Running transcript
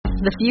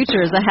The future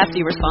is a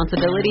hefty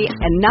responsibility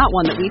and not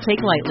one that we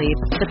take lightly.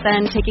 But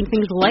then taking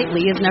things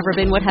lightly has never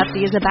been what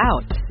Hefty is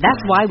about. That's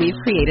why we've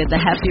created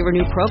the Hefty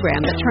Renew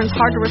program that turns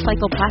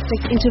hard-to-recycle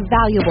plastics into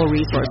valuable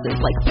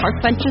resources like park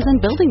benches and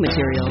building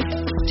materials.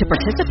 To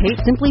participate,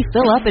 simply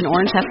fill up an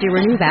orange Hefty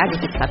Renew bag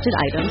with accepted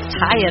items,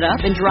 tie it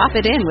up, and drop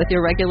it in with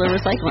your regular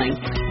recycling.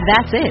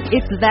 That's it.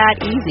 It's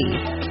that easy.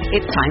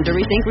 It's time to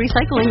rethink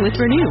recycling with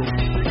Renew.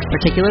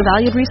 Particular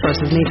valued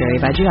resources may vary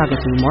by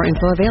geography. More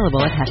info available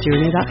at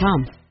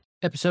heftyrenew.com.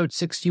 Episode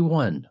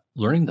 61,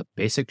 Learning the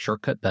Basic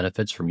Shortcut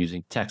Benefits from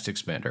Using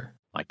TextExpander.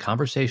 My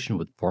conversation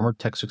with former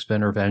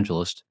TextExpander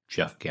evangelist,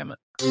 Jeff Gamet.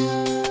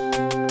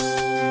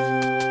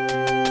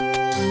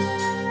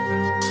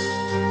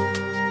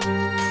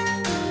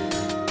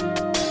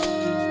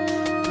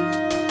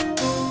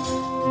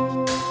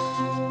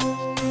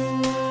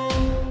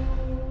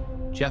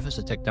 Jeff is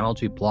a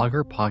technology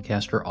blogger,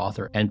 podcaster,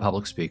 author, and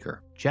public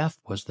speaker. Jeff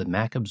was the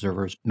Mac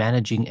Observer's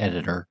managing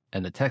editor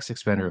and the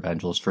TextExpander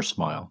evangelist for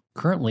Smile.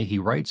 Currently, he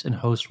writes and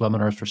hosts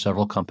webinars for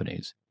several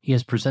companies. He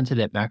has presented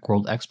at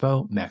Macworld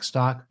Expo,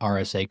 MacStock,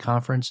 RSA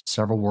Conference,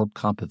 several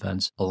WorldComp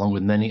events, along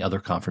with many other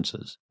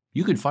conferences.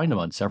 You can find him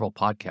on several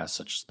podcasts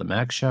such as The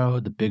Mac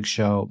Show, The Big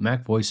Show,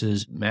 Mac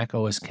Voices, Mac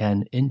OS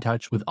Ken, In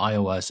Touch with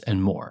iOS,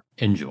 and more.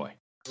 Enjoy.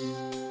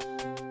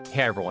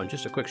 Hey everyone,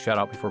 just a quick shout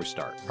out before we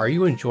start. Are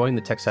you enjoying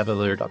the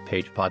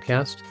TextEditor.page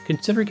podcast?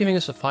 Consider giving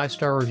us a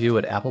 5-star review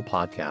at Apple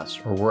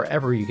Podcasts or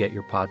wherever you get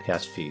your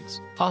podcast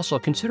feeds. Also,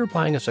 consider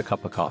buying us a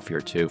cup of coffee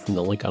or two from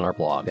the link on our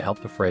blog to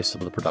help defray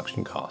some of the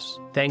production costs.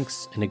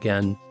 Thanks, and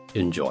again,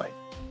 enjoy.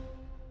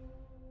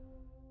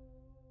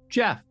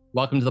 Jeff,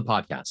 welcome to the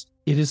podcast.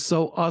 It is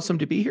so awesome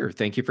to be here.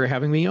 Thank you for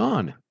having me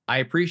on. I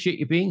appreciate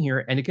you being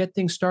here, and to get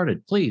things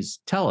started, please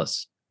tell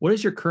us, what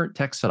is your current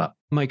tech setup?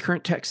 My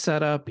current tech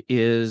setup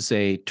is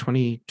a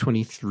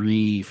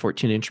 2023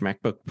 14-inch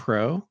MacBook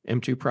Pro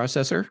M2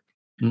 processor,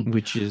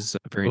 which is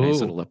a very nice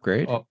little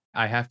upgrade. Oh,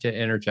 I have to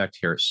interject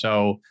here.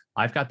 So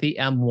I've got the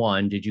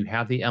M1. Did you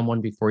have the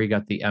M1 before you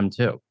got the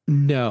M2?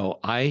 No,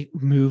 I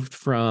moved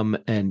from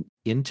an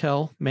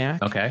Intel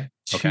Mac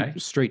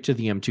straight to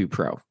the M2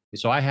 Pro.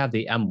 So I have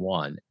the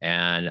M1,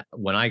 and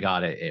when I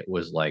got it, it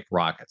was like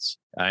rockets.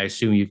 I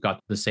assume you've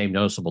got the same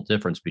noticeable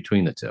difference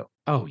between the two.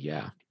 Oh,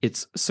 yeah.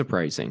 It's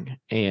surprising.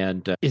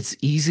 And it's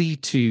easy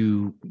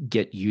to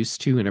get used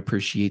to and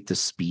appreciate the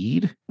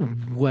speed.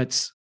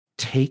 What's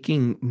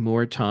taking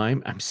more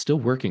time, I'm still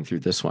working through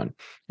this one,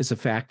 is the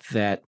fact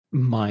that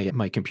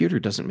my computer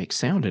doesn't make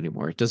sound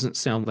anymore. It doesn't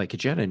sound like a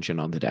jet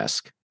engine on the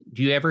desk.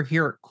 Do you ever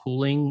hear it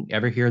cooling?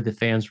 Ever hear the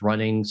fans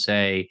running,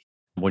 say,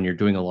 when you're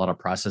doing a lot of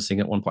processing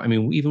at one point? I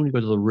mean, even when you go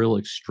to the real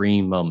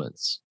extreme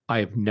moments. I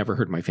have never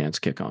heard my fans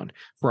kick on.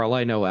 For all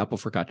I know, Apple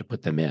forgot to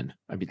put them in.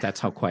 I mean, that's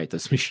how quiet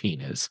this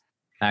machine is.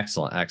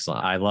 Excellent,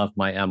 excellent. I love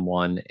my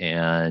M1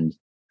 and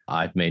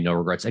I've made no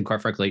regrets. And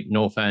quite frankly,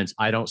 no offense,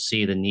 I don't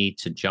see the need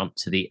to jump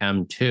to the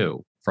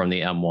M2 from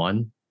the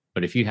M1.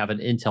 But if you have an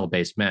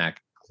Intel-based Mac,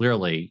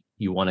 clearly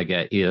you want to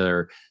get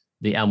either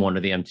the M1 or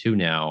the M2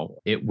 now.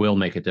 It will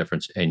make a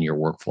difference in your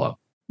workflow.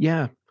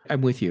 Yeah,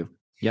 I'm with you.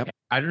 Yep.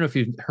 I don't know if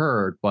you've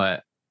heard,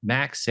 but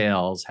Mac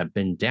sales have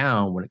been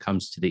down when it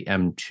comes to the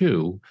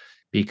M2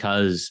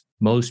 because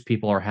most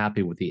people are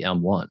happy with the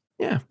M1.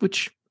 Yeah,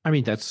 which, I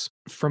mean, that's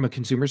from a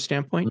consumer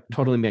standpoint,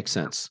 totally makes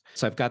sense.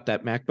 So I've got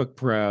that MacBook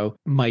Pro,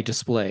 my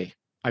display.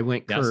 I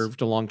went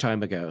curved a long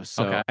time ago.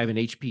 So I have an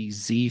HP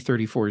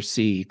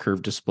Z34C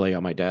curved display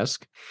on my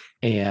desk.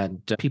 And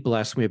people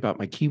ask me about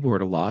my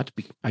keyboard a lot.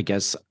 I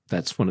guess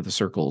that's one of the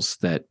circles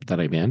that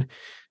I'm in.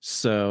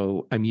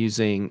 So I'm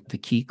using the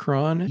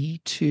Keychron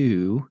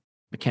E2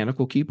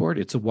 mechanical keyboard.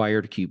 It's a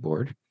wired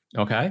keyboard.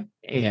 Okay.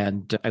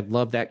 And I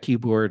love that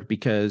keyboard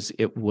because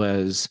it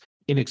was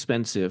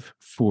inexpensive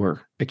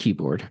for a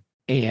keyboard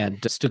and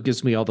still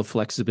gives me all the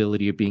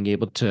flexibility of being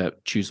able to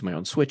choose my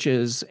own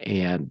switches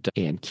and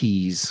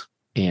keys.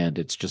 And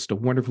it's just a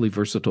wonderfully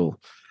versatile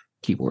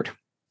keyboard.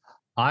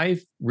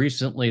 I've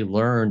recently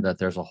learned that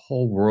there's a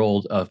whole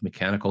world of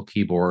mechanical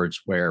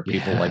keyboards where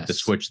people like to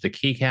switch the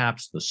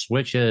keycaps, the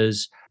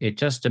switches. It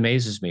just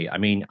amazes me. I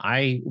mean,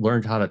 I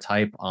learned how to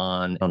type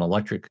on an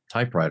electric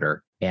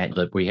typewriter and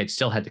we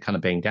still had to kind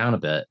of bang down a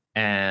bit.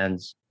 And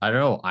I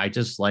don't know, I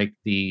just like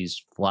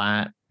these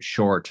flat,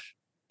 short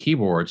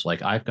keyboards.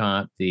 Like I've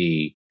got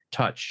the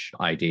Touch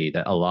ID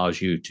that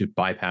allows you to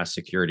bypass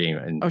security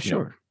and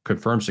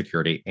confirm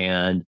security.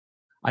 And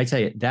I tell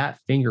you, that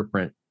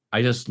fingerprint,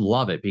 I just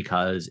love it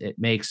because it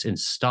makes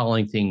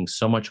installing things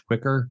so much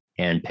quicker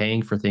and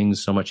paying for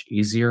things so much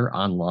easier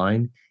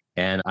online.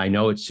 And I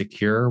know it's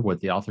secure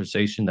with the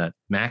authorization that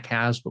Mac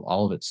has with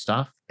all of its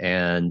stuff.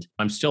 And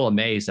I'm still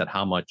amazed at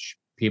how much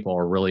people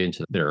are really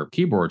into their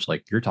keyboards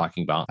like you're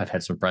talking about. I've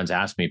had some friends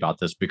ask me about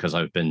this because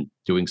I've been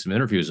doing some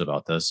interviews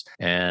about this.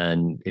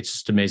 And it's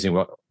just amazing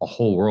what a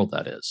whole world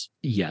that is.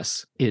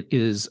 Yes, it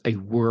is a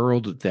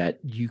world that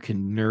you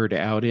can nerd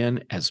out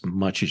in as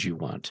much as you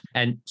want.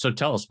 And so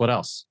tell us, what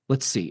else?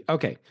 Let's see.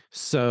 Okay,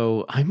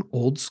 so I'm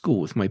old school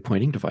with my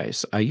pointing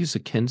device. I use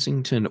a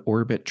Kensington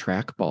Orbit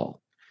trackball.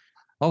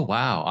 Oh,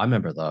 wow. I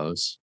remember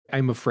those.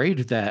 I'm afraid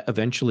that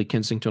eventually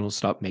Kensington will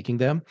stop making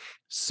them.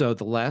 So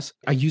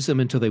I use them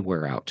until they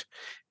wear out.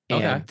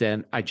 And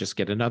then I just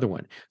get another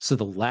one. So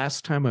the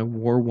last time I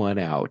wore one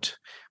out,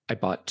 I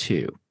bought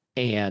two.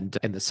 And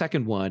the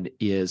second one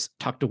is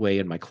tucked away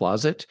in my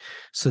closet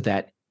so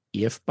that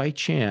if by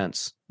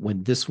chance,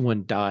 when this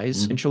one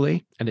dies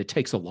eventually, and it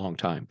takes a long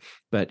time,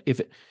 but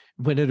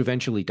when it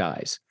eventually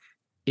dies,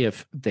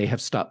 if they have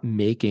stopped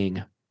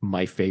making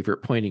my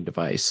favorite pointing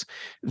device,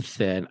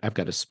 then I've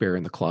got a spare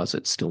in the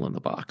closet still in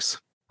the box.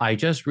 I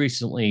just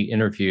recently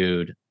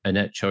interviewed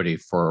Annette Chody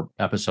for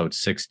episode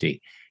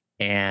 60,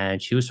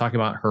 and she was talking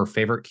about her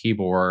favorite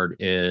keyboard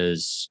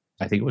is,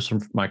 I think it was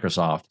from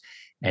Microsoft,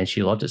 and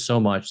she loved it so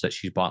much that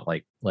she bought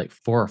like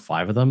 4 or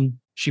 5 of them.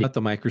 She bought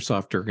the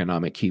Microsoft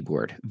ergonomic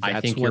keyboard. That's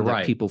I think one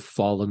that people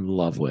fall in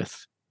love with.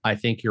 I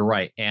think you're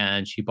right.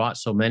 And she bought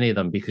so many of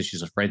them because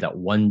she's afraid that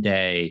one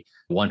day,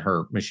 one,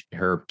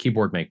 her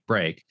keyboard may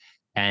break,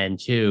 and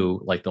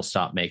 2, like they'll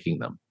stop making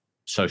them.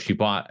 So she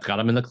got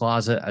them in the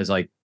closet. I was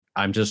like,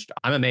 I'm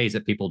amazed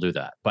that people do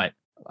that. But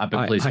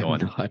please go on.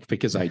 Not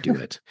because I do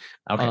it.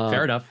 Okay,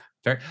 fair enough.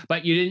 Fair,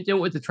 but you didn't do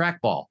it with the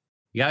trackball.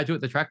 You got to do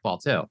it with the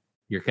trackball too.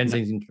 Your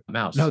Kensington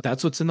mouse. No,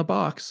 that's what's in the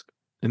box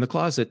in the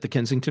closet. The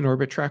Kensington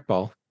Orbit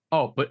trackball.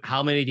 Oh, but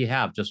how many do you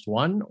have? Just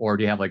one, or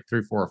do you have like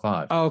 3, 4, or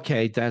 5?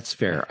 Okay, that's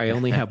fair. I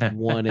only have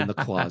one in the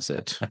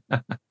closet.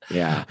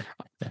 Yeah.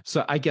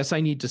 So I guess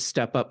I need to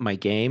step up my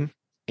game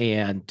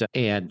and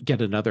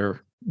get another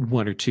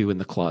 1 or 2 in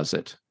the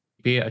closet.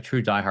 Be a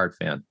true diehard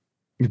fan.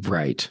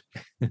 Right.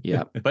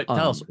 Yeah. But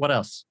tell us, what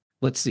else?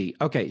 Let's see.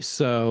 Okay,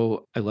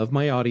 so I love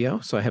my audio.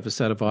 So I have a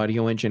set of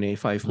Audio Engine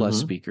A5 Plus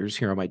speakers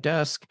here on my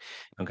desk.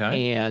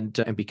 Okay. And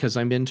because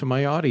I'm into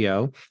my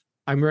audio,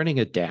 I'm running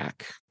a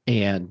DAC.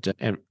 And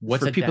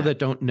what's for people that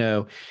don't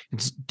know,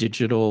 it's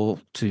digital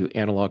to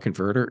analog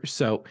converter.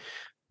 So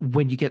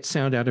when you get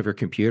sound out of your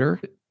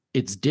computer,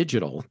 it's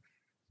digital,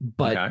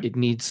 but it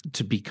needs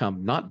to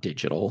become not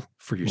digital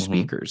for your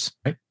speakers.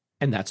 Right.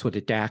 And that's what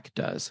a DAC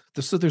does.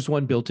 So there's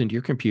one built into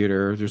your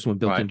computer, there's one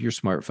built into your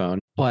smartphone,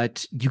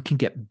 but you can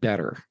get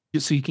better.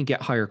 So you can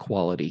get higher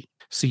quality.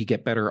 So you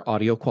get better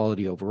audio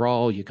quality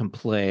overall. You can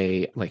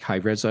play like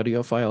high-res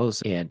audio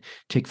files and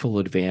take full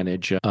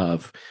advantage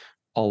of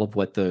all of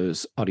what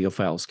those audio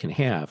files can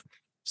have.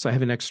 So I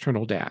have an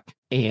external DAC,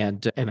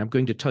 and I'm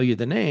going to tell you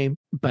the name,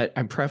 but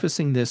I'm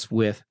prefacing this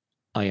with,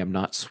 I am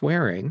not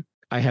swearing.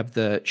 I have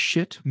the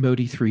Shit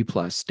Modi 3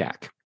 Plus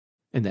DAC,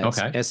 and that's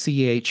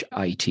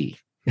SCHIT.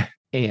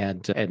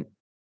 And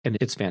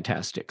it's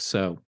fantastic.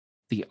 So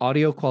the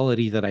audio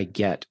quality that I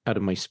get out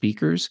of my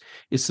speakers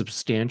is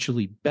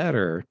substantially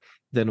better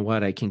than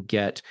what I can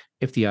get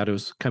if the audio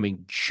is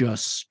coming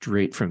just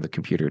straight from the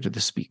computer to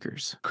the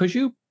speakers. Could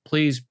you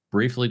please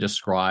briefly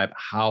describe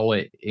how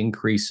it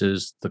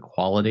increases the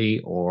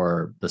quality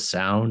or the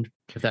sound,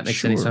 if that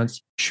makes any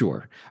sense?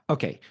 Sure.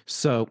 Okay.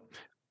 So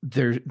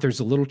there's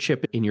a little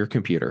chip in your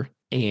computer,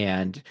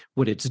 and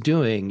what it's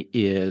doing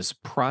is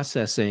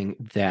processing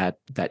that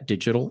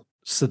digital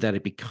so that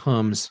it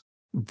becomes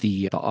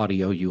the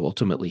audio you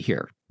ultimately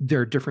hear. There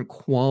are different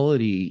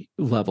quality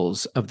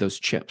levels of those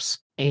chips,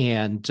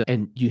 and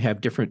you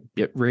have different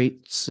bit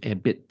rates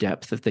and bit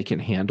depth that they can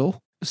handle.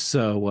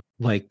 So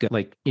like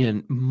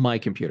in my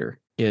computer,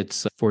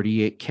 it's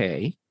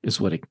 48K is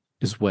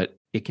what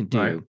it can do.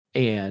 Right.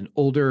 And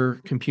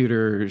older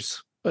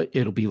computers,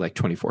 it'll be like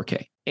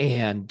 24K.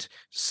 And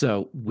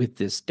so with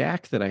this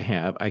DAC that I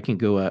have, I can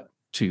go up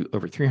to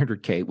over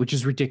 300K, which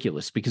is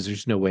ridiculous because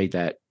there's no way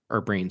that our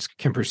brains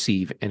can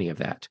perceive any of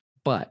that.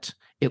 But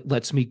it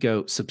lets me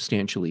go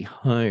substantially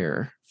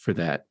higher for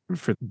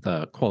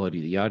the quality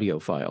of the audio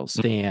files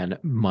than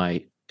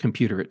my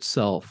computer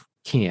itself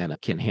can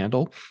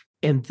handle.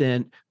 And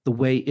then the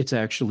way it's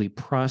actually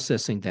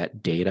processing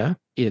that data,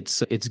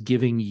 it's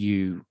giving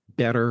you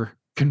better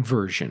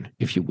conversion,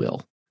 if you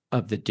will,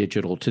 of the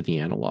digital to the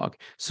analog.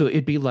 So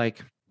it'd be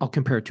like, I'll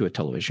compare it to a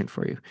television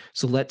for you.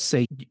 So let's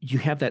say you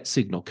have that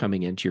signal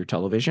coming into your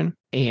television,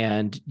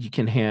 and you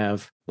can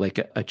have like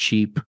a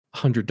cheap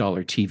 $100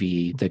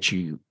 TV that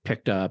you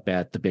picked up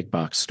at the big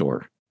box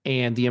store,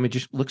 and the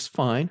image looks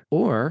fine.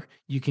 Or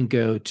you can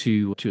go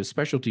to a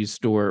specialty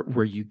store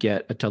where you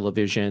get a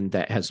television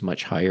that has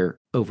much higher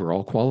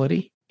overall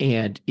quality,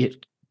 and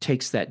it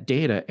takes that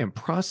data and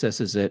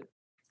processes it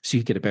so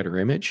you get a better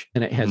image,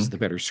 and it has the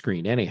better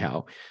screen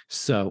anyhow.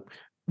 So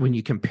when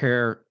you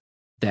compare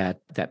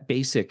that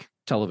basic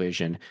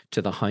television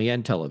to the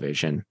high-end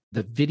television,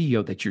 the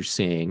video that you're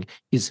seeing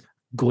is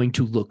going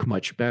to look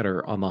much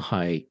better on the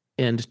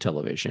high-end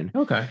television.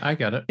 Okay, I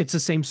get it. It's the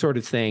same sort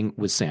of thing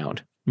with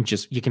sound.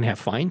 You can have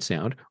fine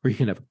sound, or you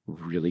can have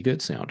really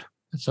good sound.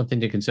 That's something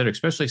to consider,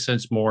 especially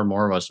since more and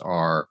more of us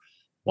are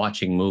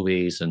watching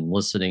movies and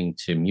listening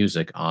to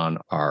music on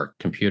our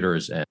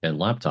computers and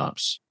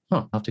laptops.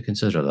 I'll have to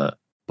consider that.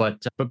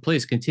 But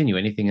please continue.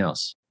 Anything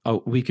else?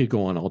 Oh, we could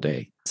go on all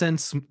day.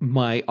 Since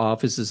my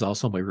office is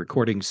also my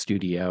recording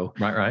studio.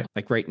 Right.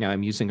 Like right now,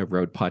 I'm using a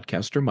Rode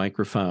Podcaster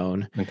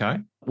microphone. Okay.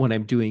 When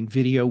I'm doing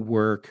video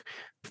work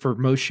for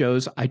most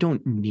shows, I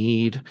don't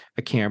need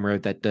a camera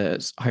that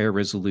does higher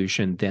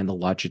resolution than the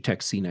Logitech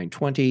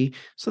C920.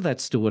 So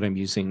that's still what I'm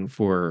using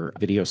for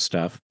video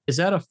stuff. Is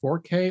that a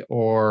 4K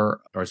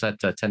or is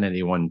that a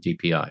 1081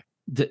 DPI?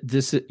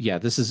 This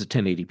is a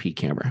 1080p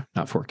camera,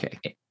 not 4K.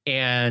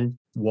 And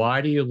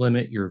why do you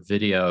limit your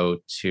video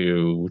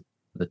to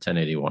the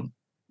 1081?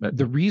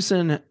 The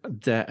reason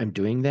that I'm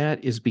doing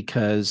that is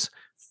because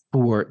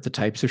for the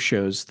types of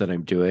shows that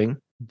I'm doing,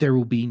 there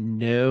will be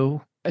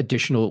no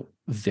additional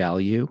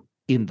value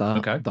in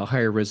the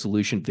higher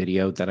resolution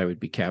video that I would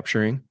be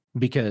capturing,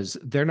 because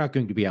they're not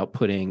going to be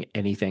outputting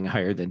anything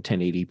higher than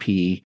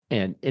 1080p.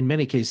 And in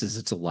many cases,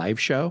 it's a live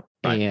show.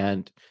 Right.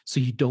 And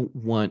so you don't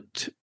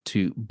want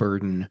to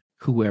burden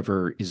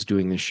whoever is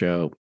doing the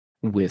show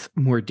with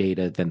more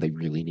data than they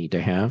really need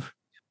to have.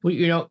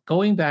 Well,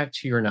 going back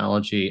to your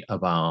analogy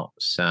about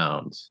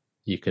sounds,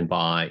 you can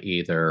buy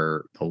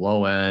either the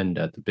low end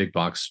at the big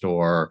box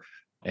store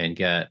and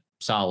get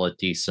solid,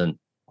 decent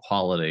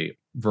quality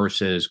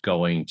versus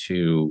going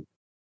to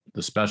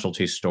the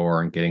specialty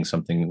store and getting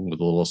something with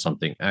a little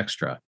something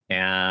extra.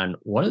 And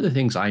one of the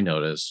things I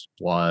noticed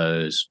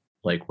was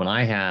like when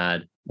I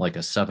had like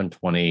a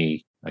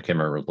 720, I can't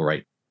remember the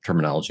right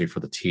terminology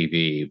for the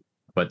TV,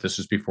 but this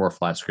was before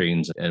flat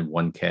screens and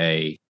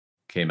 1K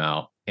came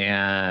out.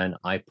 And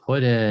I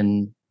put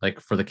in, like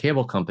for the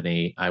cable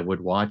company, I would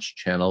watch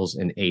channels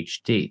in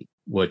HD,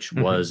 which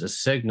was a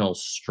signal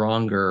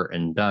stronger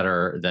and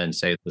better than,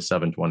 say, the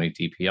 720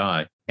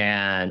 DPI.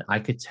 And I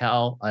could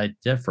tell a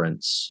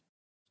difference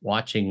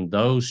watching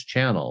those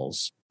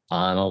channels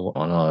on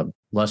a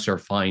lesser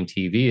fine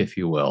TV, if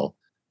you will,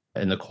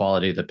 and the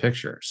quality of the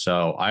picture.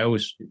 So I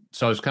was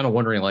kind of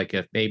wondering, like,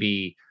 if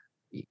maybe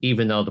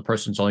even though the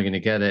person's only going to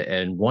get it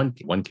in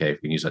 1K, if you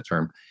can use that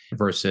term,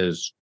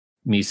 versus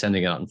me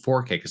sending it out in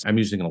 4K, because I'm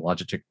using a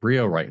Logitech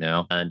Brio right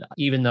now. And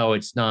even though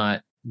it's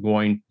not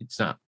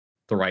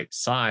the right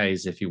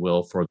size, if you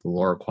will, for the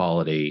lower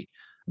quality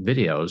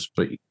videos,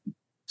 but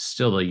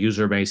still the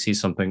user may see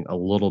something a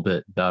little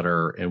bit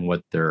better in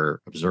what they're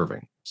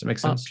observing. Does that make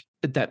sense?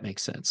 That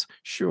makes sense.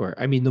 Sure.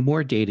 I mean, the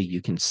more data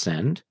you can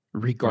send,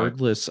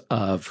 regardless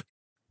of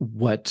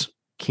what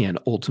can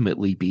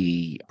ultimately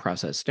be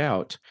processed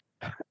out,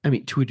 I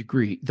mean, to a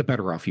degree, the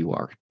better off you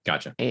are.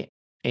 Gotcha.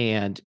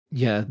 And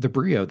yeah, the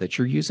Brio that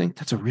you're using,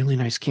 that's a really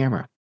nice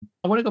camera.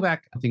 I want to go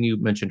back to something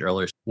you mentioned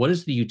earlier. What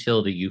is the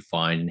utility you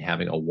find in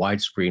having a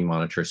widescreen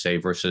monitor, say,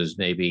 versus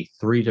maybe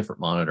 3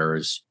 different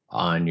monitors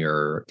on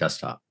your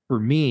desktop? For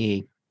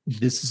me,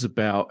 this is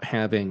about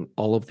having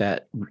all of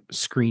that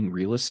screen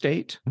real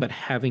estate, but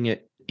having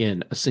it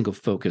in a single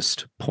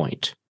focused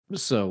point.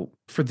 So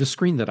for the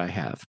screen that I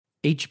have,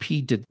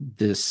 HP did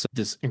this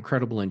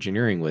incredible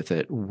engineering with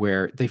it,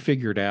 where they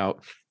figured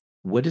out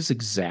what is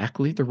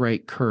exactly the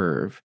right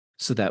curve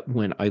so that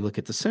when I look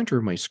at the center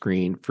of my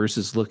screen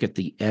versus look at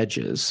the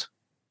edges,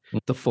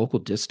 the focal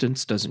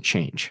distance doesn't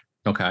change.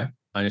 Okay,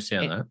 I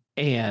understand that.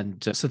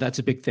 And so that's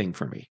a big thing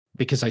for me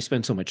because I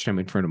spend so much time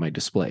in front of my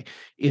display.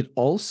 It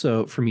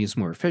also, for me, is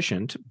more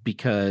efficient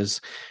because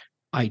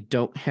I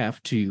don't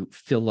have to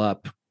fill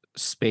up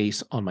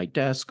space on my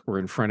desk or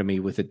in front of me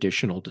with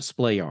additional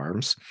display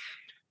arms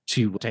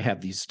to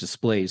have these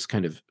displays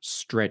kind of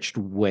stretched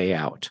way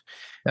out.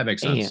 That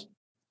makes sense.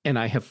 And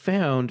I have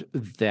found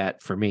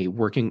that for me,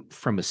 working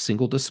from a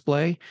single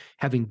display,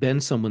 having been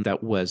someone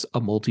that was a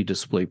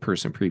multi-display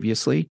person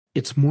previously,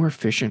 it's more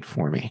efficient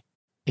for me.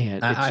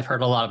 And I've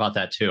heard a lot about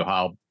that too,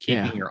 how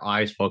keeping your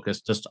eyes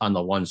focused just on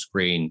the one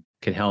screen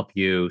can help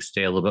you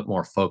stay a little bit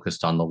more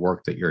focused on the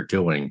work that you're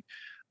doing.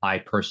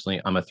 I'm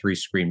a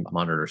 3-screen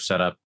monitor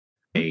setup.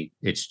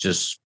 It's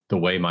just the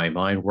way my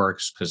mind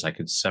works because I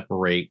can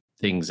separate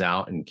things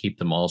out and keep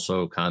them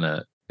also kind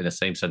of in the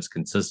same sense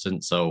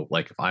consistent. So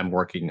like if I'm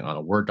working on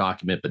a Word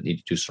document but need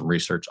to do some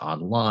research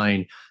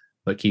online,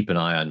 but keep an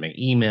eye on my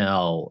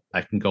email,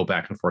 I can go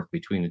back and forth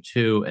between the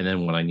two. And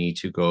then when I need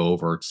to go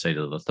over, say,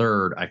 to the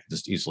third, I can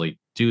just easily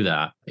do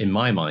that in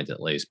my mind,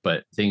 at least.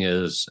 But the thing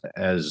is,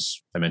 as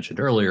I mentioned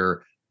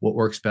earlier, what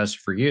works best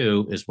for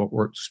you is what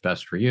works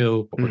best for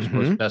you. What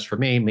works best for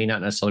me may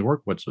not necessarily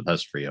work what's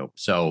best for you.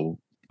 So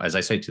as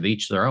I say, to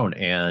each their own.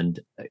 And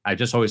I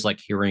just always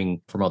like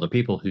hearing from other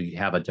people who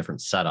have a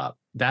different setup.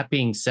 That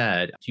being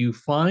said, do you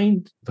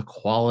find the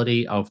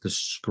quality of the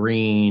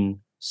screen,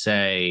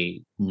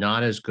 say,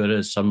 not as good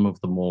as some of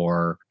the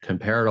more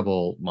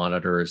comparable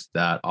monitors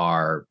that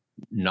are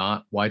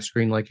not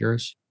widescreen like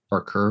yours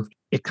or curved?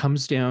 It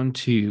comes down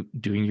to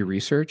doing your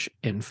research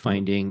and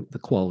finding the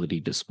quality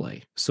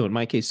display. So in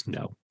my case,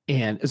 no.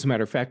 And as a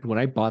matter of fact, when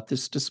I bought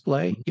this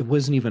display, it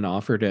wasn't even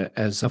offered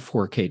as a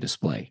 4K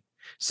display.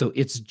 So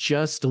it's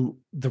just,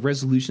 the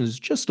resolution is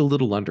just a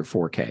little under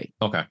 4K.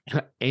 Okay.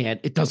 And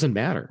it doesn't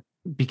matter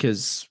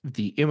because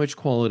the image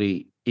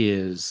quality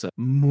is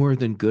more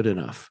than good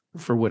enough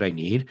for what I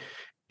need.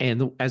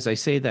 And as I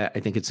say that, I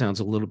think it sounds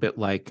a little bit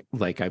like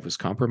I was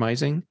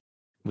compromising.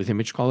 with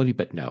image quality,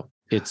 but no,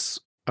 it's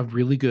a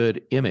really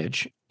good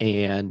image.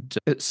 And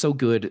it's so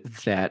good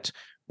that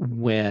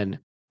when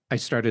I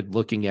started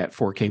looking at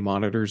 4K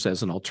monitors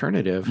as an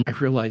alternative, I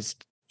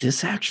realized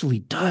this actually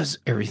does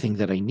everything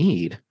that I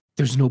need.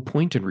 There's no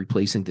point in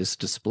replacing this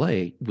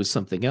display with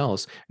something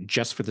else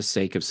just for the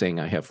sake of saying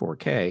I have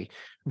 4K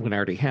when I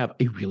already have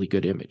a really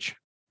good image.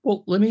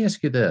 Well, let me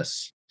ask you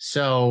this.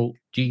 So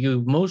do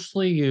you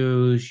mostly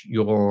use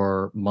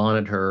your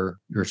monitor,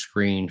 your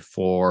screen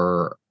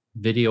for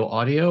video,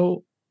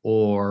 audio,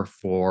 or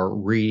for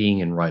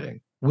reading and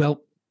writing?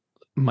 Well,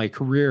 my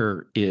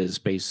career is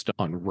based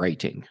on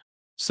writing.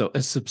 So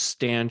a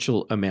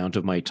substantial amount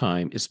of my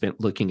time is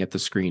spent looking at the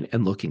screen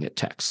and looking at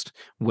text,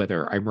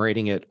 whether I'm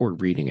writing it or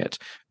reading it.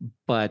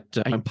 But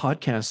I'm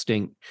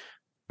podcasting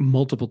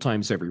multiple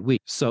times every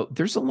week. So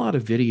there's a lot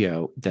of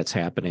video that's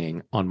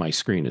happening on my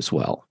screen as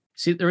well.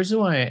 See, the reason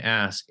why I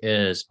ask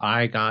is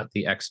I got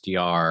the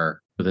XDR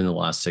within the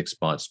last 6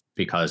 months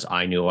because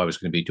I knew I was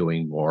going to be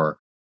doing more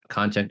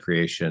content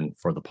creation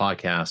for the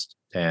podcast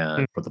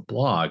and for the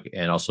blog,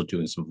 and also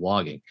doing some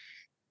vlogging.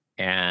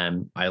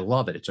 And I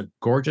love it. It's a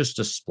gorgeous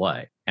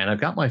display. And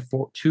I've got my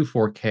two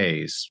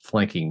 4Ks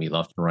flanking me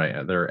left and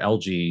right. They're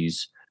LGs,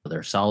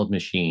 they're solid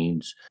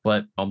machines,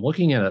 but I'm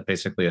looking at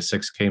basically a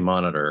 6K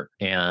monitor.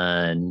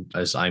 And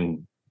as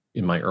I'm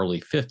in my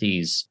early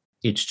 50s,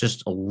 it's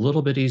just a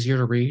little bit easier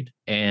to read.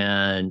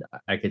 And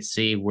I could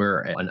see where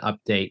an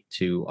update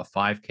to a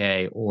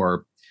 5K,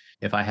 or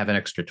if I have an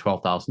extra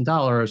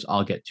 $12,000,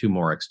 I'll get 2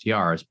 more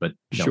XDRs, but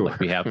sure.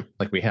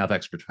 like we have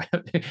extra,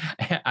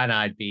 and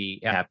I'd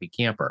be a happy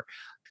camper.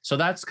 So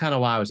that's kind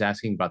of why I was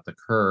asking about the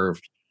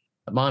curved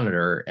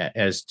monitor,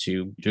 as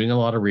to doing a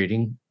lot of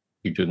reading,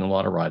 you're doing a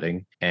lot of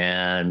writing,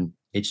 and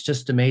it's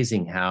just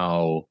amazing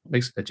how it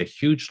makes such a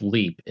huge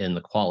leap in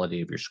the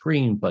quality of your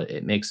screen, but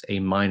it makes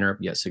a minor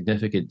yet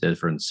significant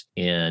difference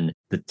in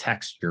the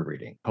text you're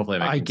reading. Hopefully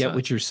I get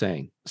what you're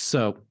saying.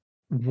 So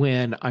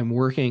when I'm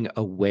working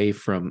away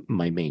from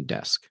my main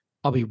desk,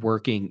 I'll be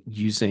working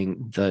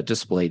using the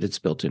display that's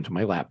built into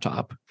my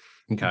laptop,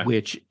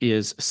 which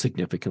is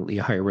significantly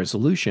higher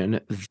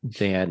resolution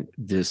than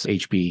this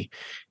HP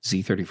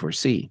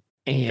Z34C.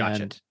 And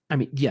Gotcha. I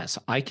mean, yes,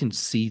 I can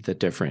see the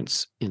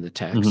difference in the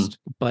text,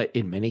 but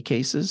in many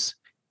cases,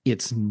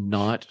 it's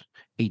not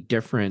a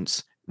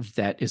difference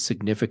that is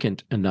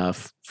significant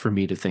enough for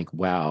me to think,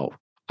 wow,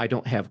 I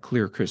don't have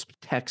clear, crisp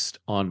text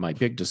on my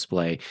big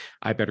display.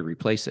 I better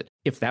replace it.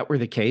 If that were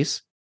the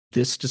case,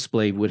 this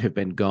display would have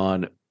been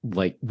gone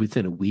like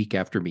within a week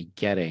after me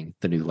getting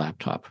the new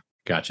laptop.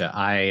 Gotcha.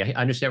 I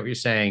understand what you're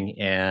saying.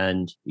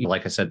 And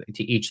like I said,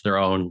 to each their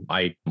own.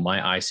 My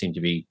eyes seem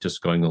to be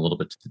just going a little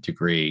bit to the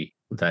degree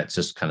that's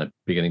just kind of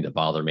beginning to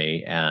bother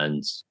me.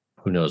 And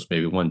who knows,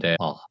 maybe one day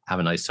I'll have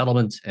a nice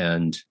settlement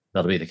and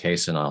that'll be the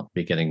case, and I'll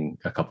be getting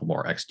a couple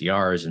more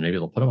XDRs, and maybe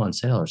they'll put them on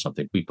sale or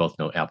something. We both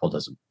know Apple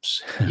doesn't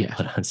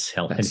put on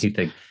sale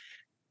anything.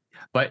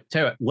 But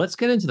tell you what, let's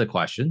get into the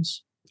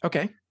questions.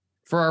 Okay.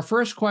 For our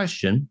first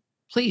question,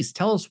 please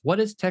tell us, what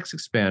is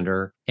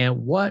TextExpander and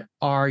what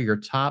are your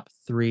top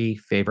 3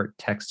 favorite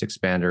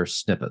TextExpander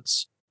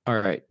snippets? All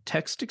right.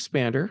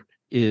 TextExpander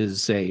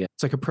is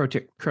it's like a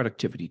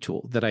productivity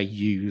tool that I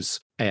use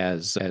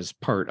as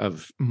part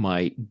of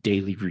my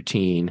daily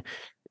routine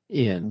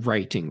in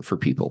writing for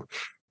people.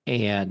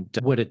 And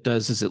what it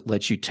does is it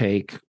lets you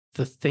take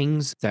the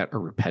things that are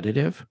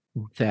repetitive,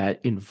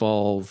 that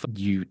involve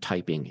you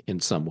typing in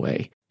some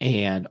way,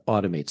 and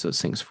automates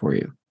those things for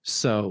you.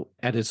 So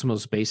at its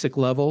most basic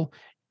level,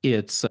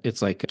 it's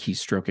like a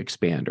keystroke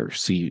expander.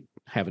 So you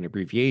have an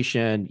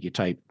abbreviation, you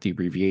type the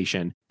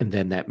abbreviation, and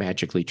then that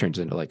magically turns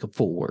into like a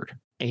full word.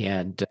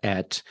 And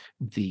at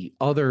the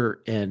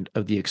other end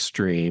of the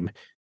extreme,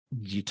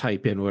 you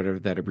type in whatever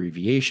that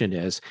abbreviation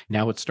is.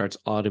 Now it starts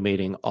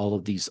automating all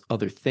of these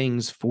other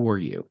things for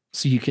you.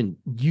 So you can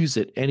use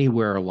it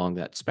anywhere along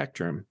that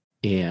spectrum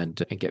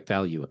and get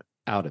value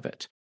out of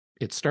it.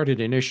 It started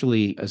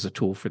initially as a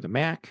tool for the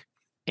Mac,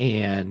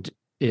 and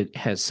it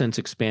has since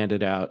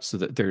expanded out so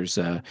that there's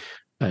an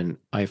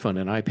iPhone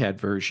and iPad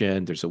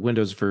version. There's a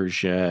Windows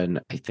version.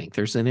 I think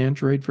there's an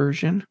Android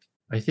version.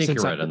 I think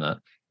you're right on that.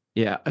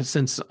 Yeah.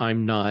 Since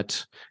I'm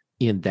not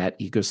in that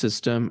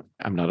ecosystem,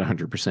 I'm not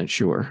 100%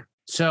 sure.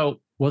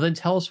 So, well, then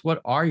tell us, what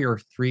are your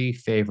 3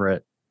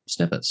 favorite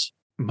snippets?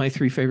 My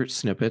 3 favorite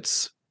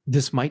snippets.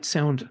 This might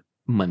sound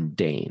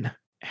mundane.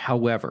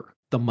 However,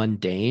 the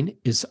mundane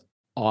is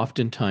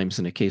oftentimes,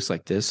 in a case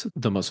like this,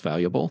 the most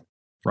valuable.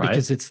 Right.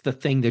 Because it's the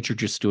thing that you're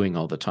just doing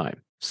all the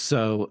time.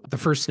 So the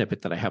first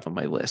snippet that I have on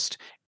my list,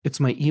 it's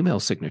my email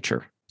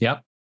signature.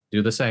 Yep.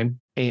 Do the same.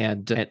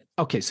 And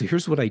okay, so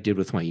here's what I did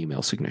with my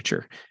email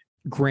signature.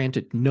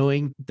 Granted,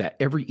 knowing that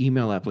every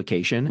email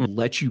application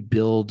lets you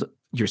build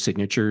your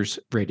signatures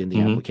right in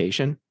the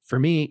application. For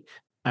me,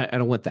 I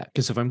don't want that,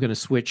 because if I'm going to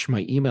switch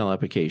my email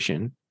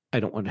application, I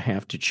don't want to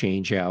have to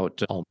change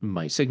out all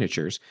my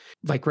signatures.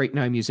 Like right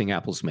now, I'm using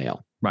Apple's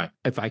Mail. Right.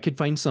 If I could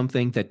find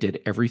something that did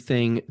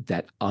everything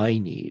that I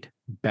need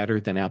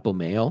better than Apple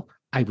Mail,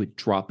 I would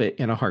drop it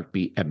in a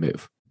heartbeat and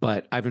move.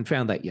 But I haven't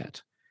found that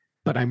yet.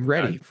 but I'm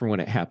ready for when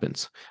it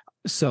happens.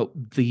 So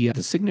the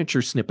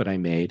signature snippet I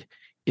made,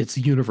 it's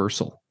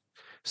universal.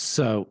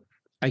 So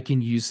I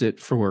can use it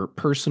for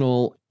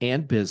personal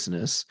and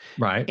business.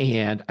 Right.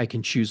 And I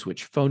can choose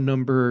which phone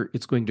number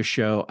it's going to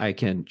show. I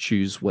can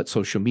choose what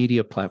social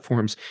media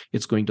platforms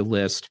it's going to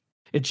list.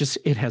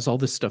 It has all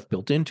this stuff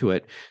built into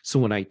it. So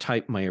when I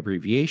type my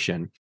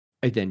abbreviation,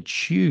 I then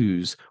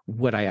choose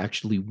what I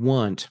actually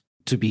want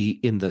to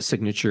be in the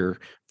signature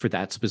for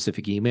that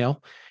specific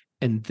email.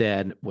 And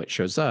then what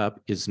shows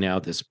up is now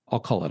this, I'll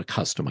call it a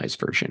customized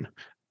version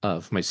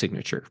of my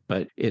signature,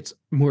 but it's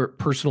more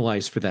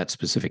personalized for that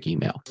specific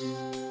email.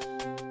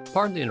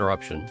 Pardon the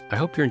interruption. I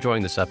hope you're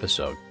enjoying this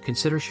episode.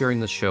 Consider sharing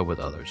this show with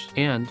others.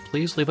 And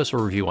please leave us a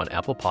review on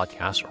Apple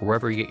Podcasts or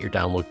wherever you get your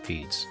download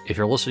feeds. If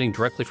you're listening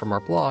directly from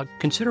our blog,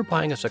 consider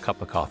buying us a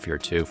cup of coffee or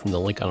two from the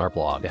link on our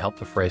blog to help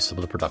defray some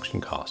of the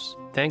production costs.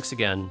 Thanks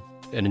again,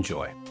 and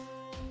enjoy.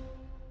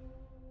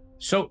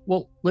 So,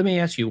 well, let me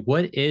ask you,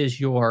 what is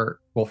your,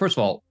 well, first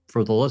of all,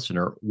 for the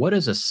listener, what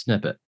is a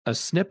snippet? A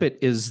snippet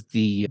is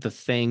the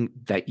thing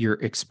that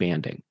you're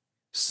expanding.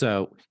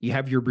 So you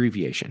have your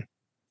abbreviation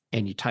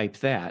and you type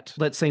that.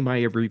 Let's say my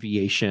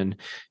abbreviation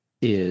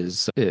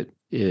is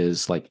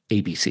like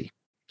ABC.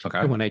 Okay.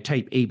 And when I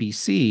type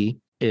ABC,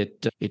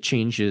 it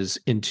changes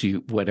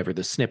into whatever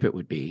the snippet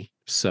would be.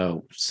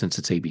 So since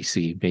it's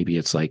ABC, maybe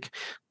it's like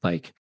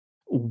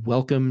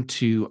welcome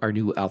to our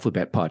new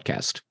alphabet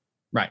podcast.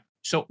 Right.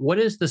 So what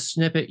is the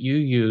snippet you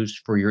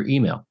use for your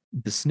email?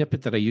 The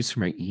snippet that I use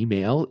for my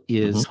email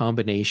is a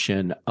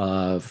combination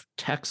of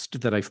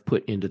text that I've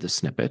put into the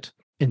snippet,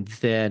 and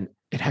then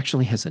it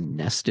actually has a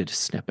nested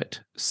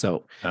snippet.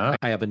 So I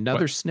have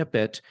another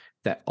snippet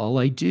that all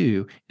I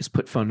do is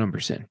put phone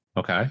numbers in.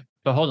 Okay.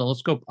 But hold on,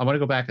 let's go. I want to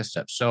go back a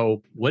step.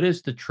 So what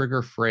is the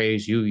trigger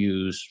phrase you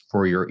use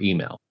for your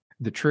email?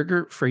 The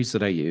trigger phrase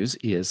that I use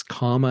is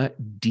comma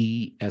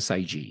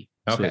DSIG.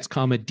 Okay. So it's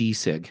comma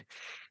DSIG.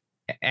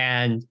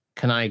 And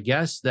can I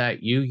guess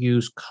that you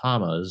use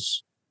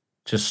commas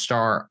to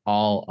start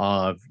all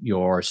of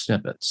your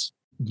snippets?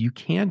 You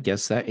can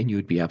guess that, and you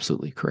would be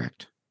absolutely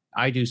correct.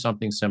 I do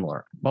something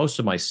similar. Most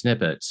of my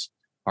snippets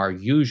are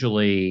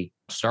usually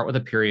start with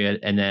a period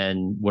and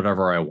then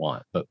whatever I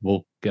want, but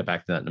we'll get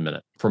back to that in a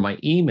minute. For my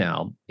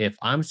email, if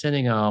I'm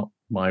sending out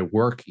my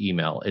work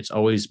email, it's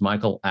always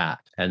Michael at,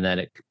 and then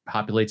it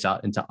populates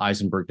out into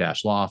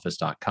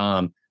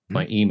eisenberg-lawoffice.com,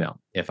 my email.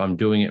 If I'm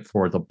doing it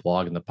for the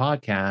blog and the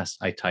podcast,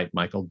 I type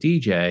Michael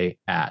DJ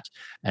at,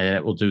 and then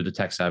it will do the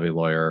Tech Savvy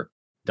Lawyer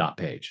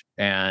page.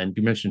 And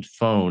you mentioned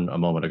phone a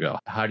moment ago.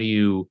 How do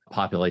you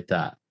populate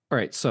that? All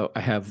right. So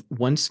I have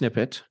one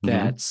snippet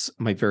that's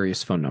my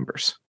various phone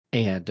numbers.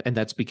 And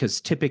that's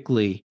because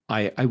typically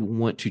I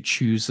want to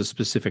choose a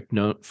specific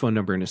phone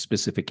number in a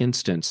specific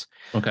instance.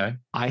 Okay.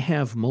 I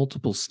have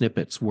multiple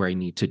snippets where I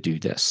need to do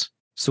this.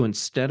 So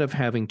instead of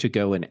having to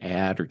go and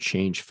add or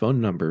change phone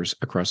numbers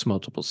across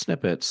multiple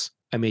snippets,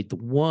 I made the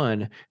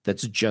one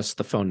that's just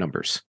the phone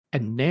numbers.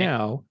 And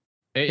now,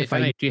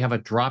 do you have a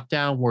drop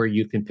down where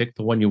you can pick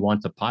the one you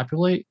want to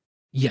populate?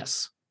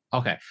 Yes.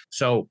 Okay.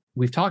 So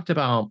we've talked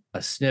about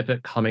a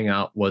snippet coming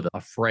out with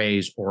a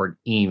phrase or an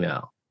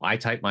email. I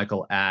type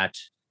Michael at,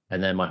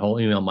 and then my whole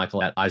email,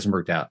 Michael at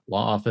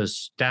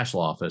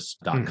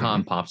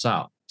eisenberg-lawoffice.com pops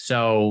out.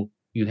 So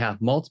you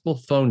have multiple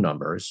phone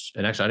numbers.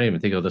 And actually, I didn't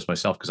even think of this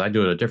myself because I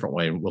do it a different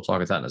way. And we'll talk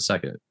about that in a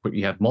second. But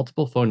you have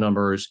multiple phone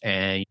numbers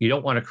and you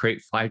don't want to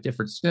create 5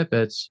 different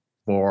snippets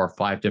for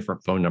 5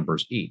 different phone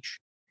numbers each.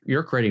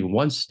 You're creating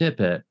one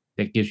snippet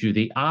that gives you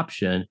the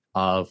option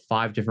of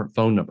 5 different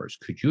phone numbers.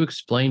 Could you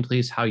explain,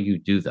 please, how you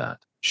do that?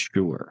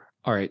 Sure.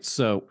 All right.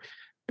 So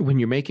when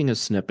you're making a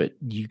snippet,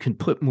 you can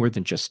put more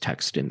than just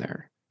text in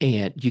there.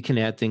 And you can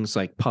add things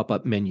like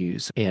pop-up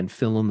menus and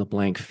fill in the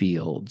blank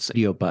fields,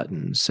 video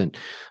buttons, and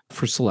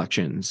for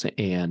selections.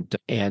 And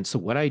so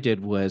what I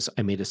did was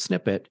I made a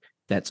snippet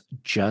that's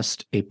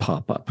just a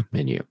pop-up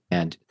menu.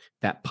 And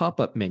that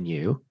pop-up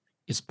menu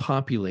is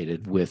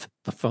populated with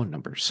the phone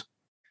numbers.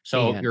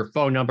 So your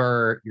phone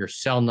number, your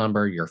cell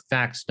number, your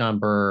fax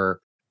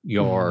number,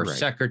 your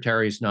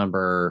secretary's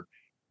number,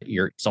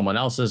 your someone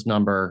else's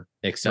number,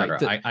 etc.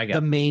 Right. I get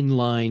the main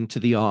line to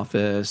the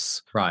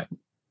office. Right.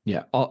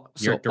 Yeah. All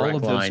of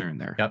those line are in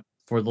there. Yep.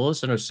 For the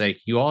listener's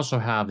sake, you also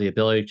have the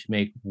ability to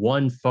make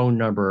one phone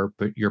number,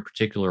 but your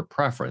particular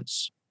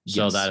preference.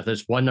 So that if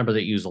there's one number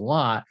that you use a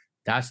lot,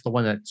 that's the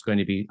one that's going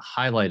to be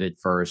highlighted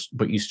first,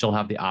 but you still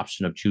have the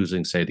option of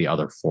choosing, say, the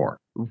other 4.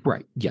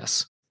 Right.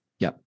 Yes.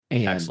 Yep.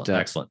 And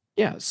excellent.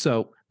 Yeah.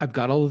 So I've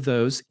got all of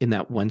those in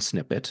that one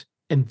snippet.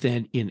 And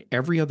then in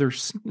every other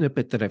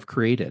snippet that I've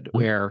created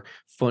where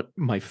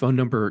my phone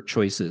number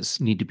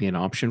choices need to be an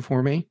option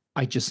for me,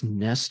 I just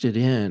nested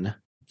in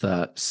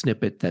the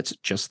snippet that's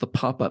just the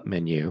pop-up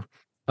menu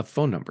of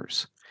phone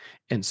numbers.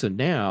 And so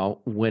now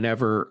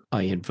whenever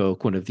I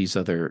invoke one of these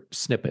other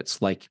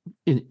snippets, like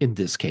in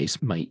this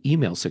case, my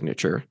email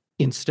signature,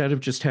 instead of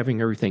just having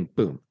everything,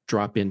 boom,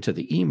 drop into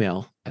the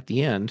email at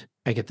the end,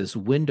 I get this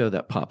window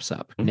that pops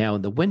up. Now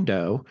in the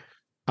window,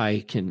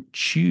 I can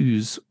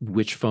choose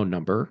which phone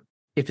number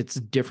if it's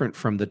different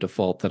from the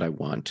default that I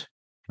want.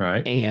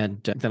 Right.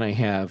 And then I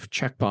have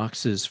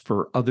checkboxes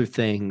for other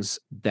things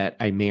that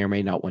I may or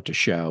may not want to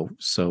show.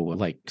 So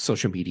like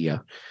social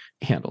media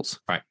handles.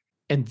 Right.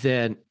 And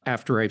then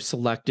after I've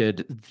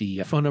selected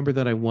the phone number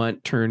that I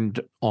want,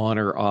 turned on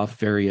or off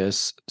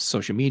various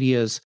social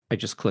medias, I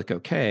just click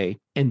OK.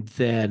 And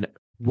then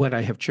what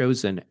I have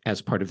chosen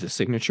as part of the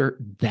signature,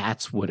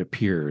 that's what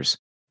appears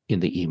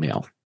in the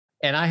email.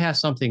 And I have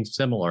something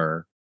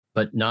similar,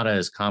 but not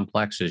as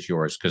complex as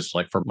yours. Because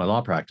like for my law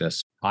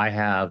practice, I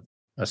have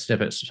a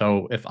snippet.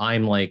 So if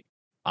I'm like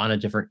on a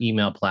different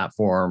email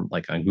platform,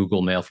 like on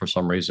Google Mail for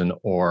some reason,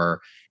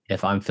 or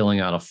if I'm filling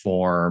out a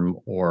form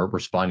or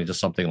responding to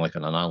something like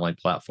on an online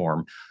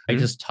platform, I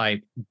just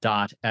type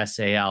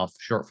 .sal,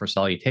 short for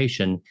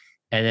salutation.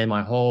 And then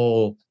my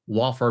whole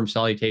law firm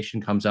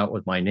salutation comes out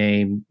with my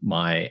name,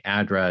 my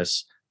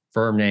address,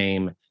 firm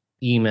name,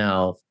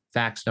 email,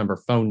 fax number,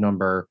 phone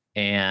number,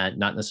 and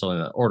not necessarily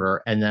in that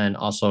order. And then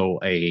also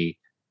a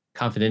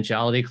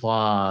confidentiality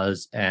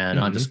clause and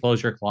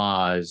non-disclosure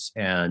clause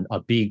and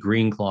a B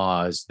green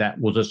clause that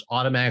will just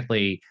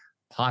automatically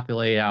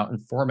populate out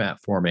and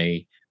format for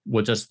me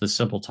with just the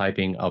simple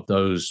typing of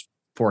those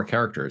 4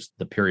 characters,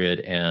 the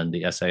period and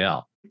the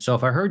SAL. So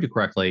if I heard you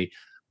correctly,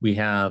 we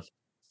have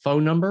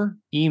phone number,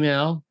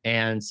 email,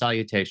 and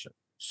salutation.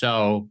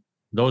 So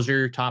those are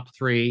your top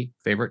 3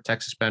 favorite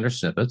TextExpander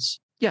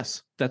snippets.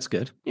 Yes, that's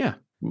good. Yeah.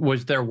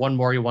 Was there one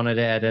more you wanted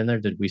to add in there?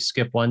 Did we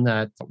skip one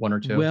or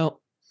two?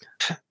 Well,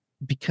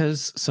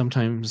 because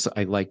sometimes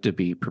I like to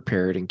be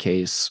prepared in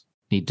case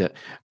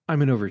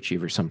I'm an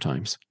overachiever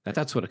sometimes.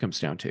 That's what it comes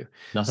down to.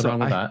 Nothing wrong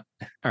with that.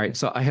 All right.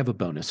 So I have a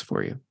bonus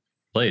for you.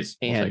 Please.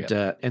 And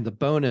the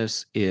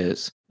bonus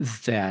is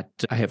that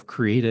I have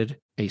created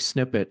a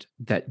snippet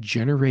that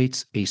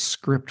generates a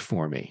script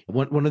for me.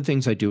 One of the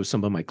things I do with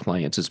some of my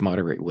clients is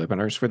moderate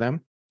webinars for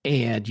them.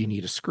 And you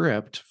need a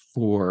script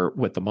for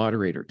what the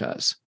moderator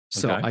does.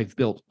 So I've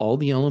built all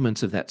the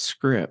elements of that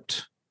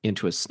script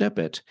into a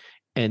snippet.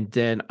 And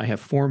then I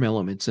have form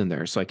elements in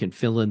there so I can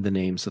fill in the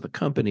names of the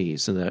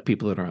companies and the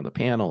people that are on the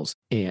panels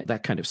and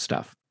that kind of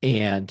stuff.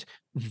 And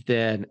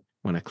then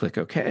when I click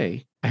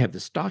OK, I have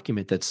this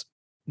document that's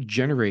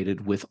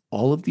generated with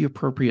all of the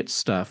appropriate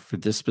stuff for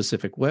this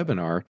specific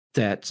webinar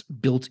that's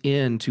built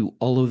into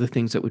all of the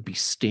things that would be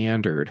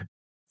standard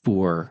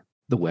for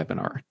the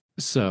webinar.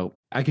 So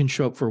I can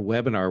show up for a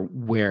webinar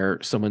where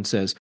someone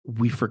says,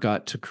 we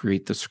forgot to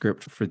create the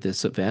script for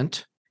this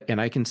event. And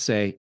I can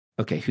say,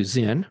 okay, who's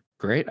in?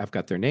 Great. I've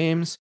got their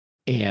names.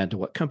 And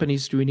what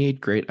companies do we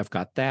need? Great. I've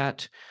got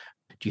that.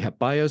 Do you have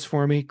bios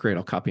for me? Great.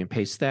 I'll copy and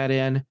paste that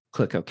in.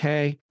 Click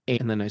OK.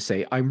 And then I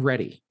say, I'm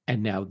ready.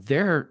 And now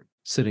they're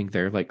sitting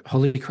there like,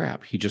 holy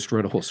crap, he just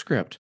wrote a whole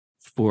script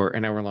for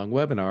an hour-long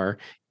webinar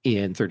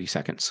in 30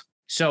 seconds.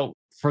 So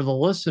for the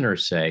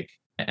listener's sake,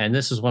 and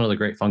this is one of the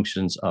great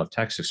functions of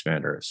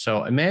TextExpander.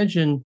 So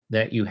imagine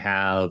that you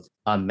have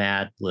a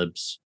Mad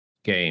Libs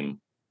game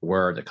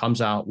where it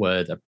comes out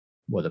with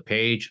a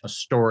page, a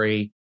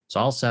story. It's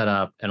all set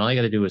up, and all you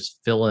got to do is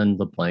fill in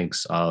the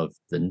blanks of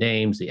the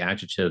names, the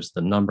adjectives,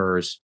 the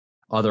numbers,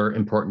 other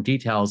important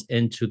details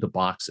into the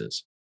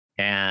boxes.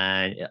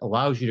 And it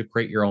allows you to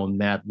create your own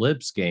Mad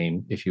Libs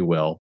game, if you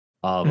will,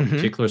 of a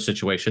particular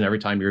situation every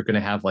time you're going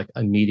to have like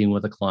a meeting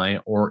with a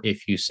client, or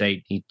if you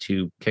say need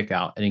to kick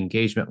out an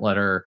engagement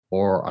letter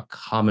or a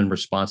common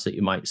response that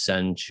you might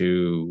send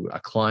to a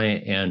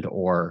client and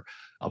or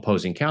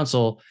opposing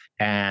counsel.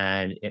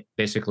 And it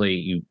basically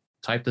you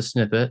type the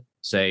snippet,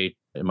 say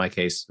in my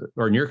case,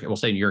 or we'll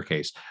say in your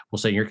case,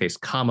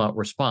 comma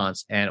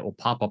response, and it will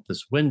pop up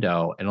this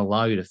window and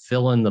allow you to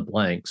fill in the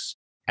blanks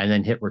and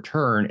then hit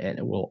return, and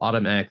it will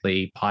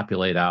automatically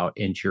populate out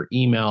into your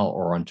email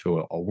or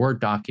onto a Word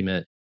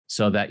document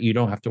so that you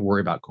don't have to worry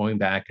about going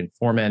back and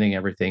formatting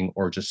everything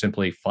or just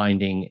simply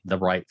finding the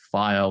right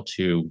file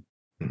to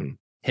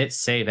hit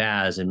save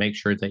as and make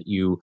sure that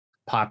you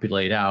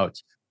populate out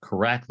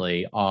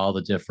correctly all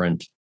the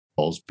different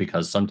goals,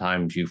 because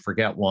sometimes you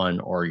forget one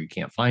or you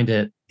can't find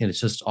it, and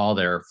it's just all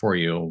there for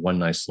you, one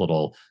nice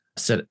little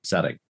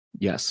setting.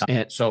 Yes.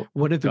 And so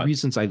one of the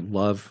reasons I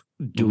love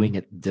doing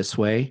it this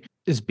way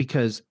is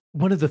because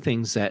one of the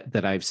things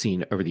that I've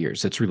seen over the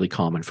years that's really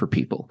common for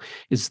people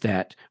is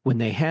that when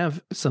they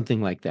have something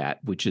like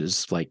that, which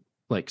is like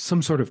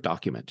some sort of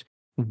document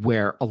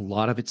where a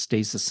lot of it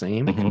stays the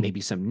same,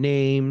 maybe some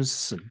names,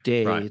 some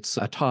dates,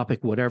 a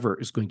topic, whatever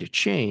is going to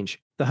change,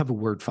 they'll have a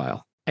Word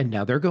file. And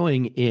now they're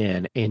going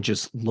in and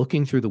just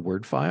looking through the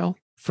Word file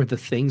for the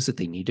things that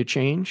they need to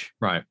change.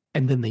 Right.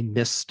 And then they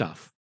miss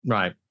stuff.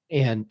 Right.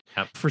 And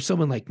for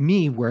someone like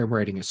me, where I'm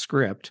writing a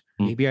script,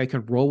 maybe I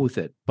can roll with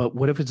it. But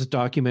what if it's a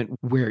document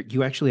where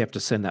you actually have to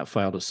send that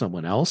file to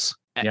someone else?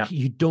 Yeah.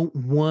 You don't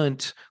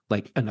want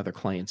like another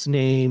client's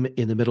name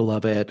in the middle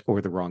of it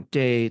or the wrong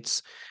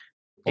dates.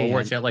 Or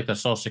where it's got like the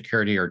social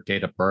security or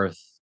date of birth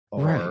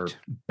or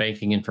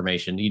banking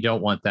information. You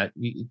don't want that.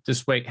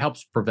 This way it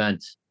helps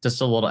prevent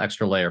just a little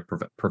extra layer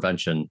of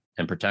prevention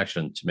and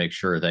protection to make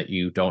sure that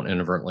you don't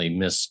inadvertently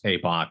miss a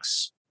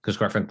box Because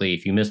quite frankly,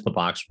 if you miss the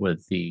box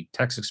with the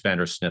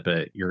TextExpander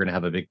snippet, you're going to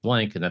have a big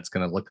blank and that's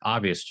going to look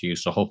obvious to you.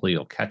 So hopefully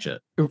you'll catch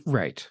it.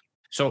 Right.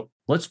 So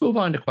let's move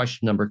on to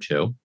question number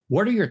 2.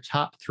 What are your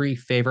top 3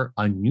 favorite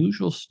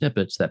unusual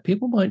snippets that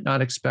people might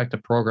not expect a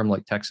program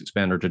like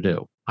TextExpander to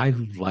do? I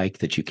like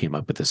that you came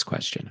up with this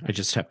question. I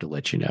just have to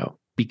let you know,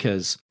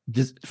 because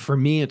for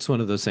me, it's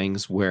one of those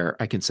things where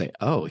I can say,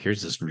 oh,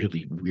 here's this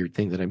really weird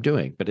thing that I'm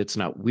doing, but it's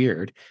not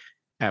weird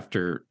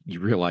after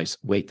you realize,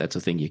 wait, that's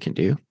a thing you can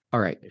do.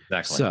 All right.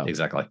 Exactly. So,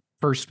 exactly.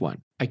 First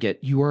one, I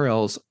get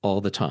URLs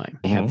all the time.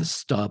 I have the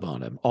stub on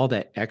them, all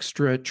that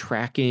extra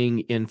tracking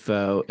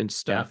info and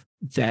stuff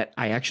that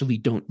I actually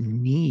don't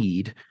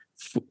need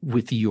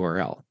with the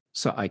URL.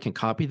 So I can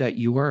copy that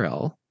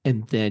URL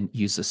and then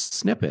use a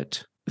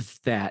snippet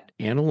that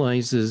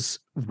analyzes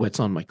what's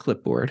on my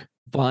clipboard,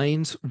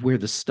 finds where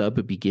the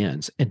stub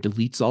begins and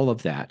deletes all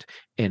of that.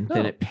 And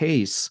then it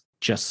pastes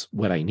just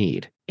what I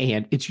need.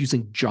 And it's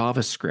using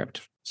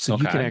JavaScript. So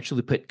you can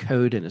actually put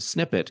code in a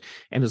snippet.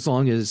 And as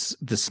long as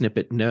the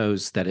snippet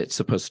knows that it's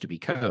supposed to be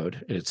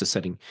code, and it's a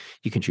setting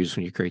you can choose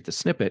when you create the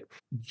snippet,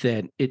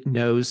 then it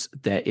knows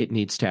that it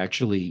needs to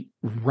actually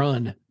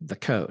run the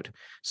code.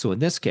 So in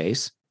this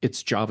case,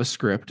 it's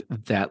JavaScript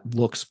that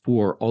looks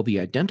for all the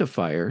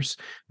identifiers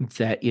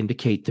that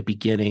indicate the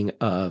beginning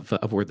of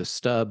where the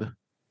stub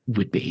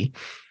would be.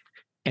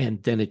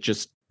 And then it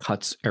just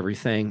cuts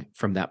everything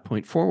from that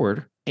point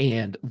forward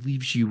and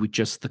leaves you with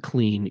just the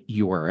clean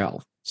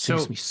URL.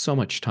 Saves me so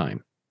much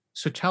time.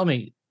 So tell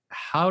me,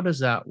 how does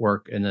that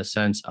work in the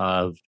sense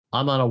of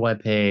I'm on a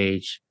web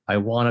page, I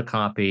want to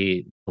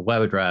copy the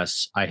web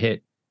address, I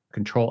hit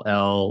Control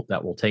L,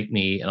 that will take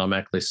me and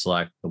automatically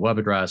select the web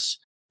address.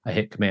 I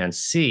hit Command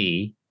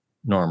C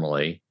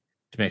normally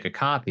to make a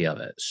copy of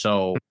it.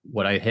 So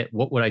what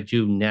would I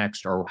do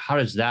next, or how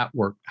does that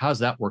work? How does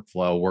that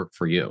workflow work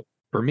for you?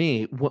 For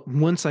me,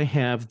 once I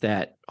have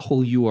that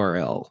whole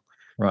URL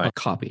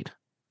copied,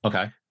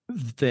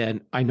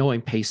 then I know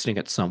I'm pasting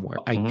it somewhere.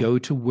 I go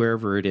to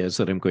wherever it is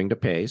that I'm going to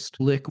paste,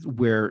 click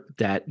where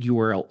that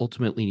URL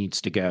ultimately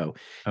needs to go.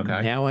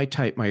 Now I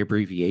type my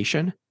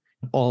abbreviation.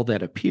 All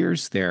that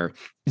appears there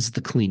is the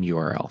clean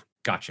URL.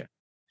 Gotcha.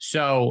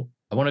 So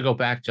I want to go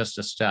back just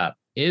a step.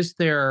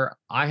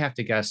 I have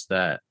to guess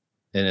that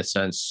in a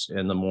sense,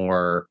 in the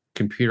more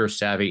computer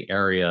savvy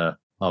area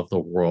of the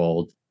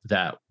world,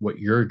 that what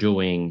you're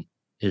doing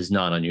is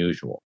not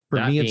unusual.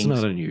 For me, it's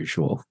not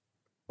unusual.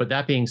 But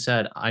that being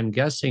said, I'm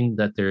guessing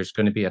that there's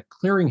going to be a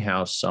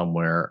clearinghouse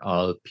somewhere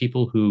of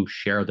people who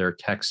share their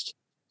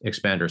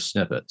TextExpander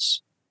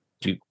snippets.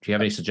 Do you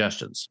have any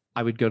suggestions?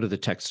 I would go to the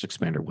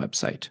TextExpander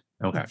website.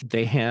 Okay.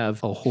 They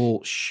have a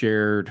whole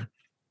shared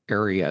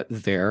area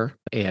there.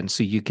 And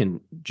so you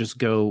can just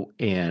go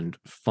and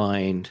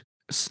find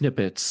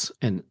snippets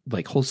and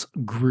like whole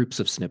groups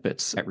of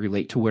snippets that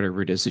relate to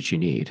whatever it is that you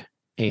need.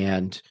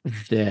 And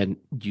then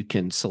you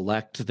can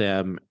select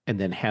them and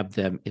then have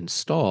them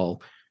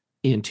install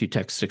into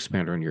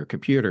TextExpander on your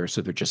computer.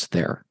 So they're just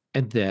there.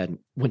 And then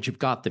once you've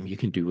got them, you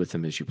can do with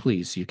them as you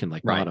please. You can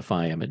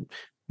modify them and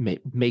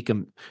make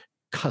them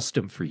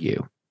custom for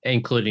you.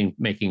 Including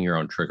making your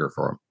own trigger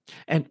for them.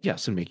 And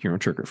yes, and make your own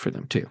trigger for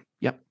them too.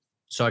 Yep.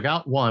 So I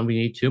got one. We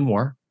need 2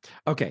 more.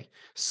 Okay.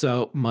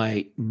 So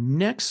my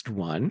next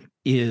one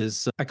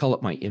is, I call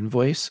it my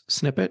invoice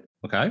snippet.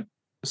 Okay.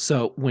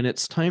 So when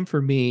it's time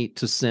for me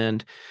to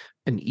send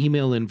an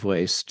email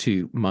invoice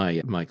to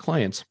my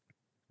clients,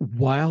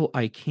 while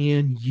I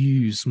can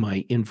use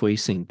my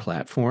invoicing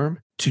platform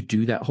to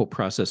do that whole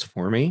process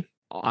for me,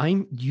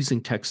 I'm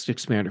using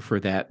TextExpander for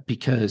that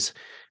because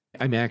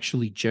I'm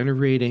actually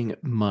generating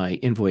my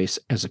invoice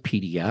as a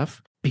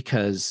PDF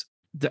because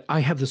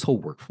I have this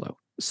whole workflow.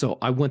 So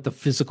I want the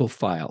physical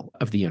file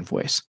of the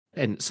invoice.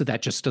 And so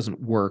that just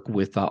doesn't work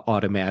with the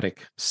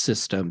automatic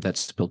system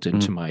that's built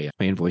into my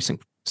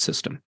invoicing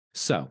system.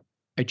 So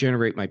I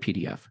generate my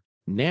PDF.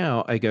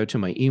 Now I go to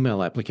my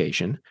email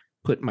application,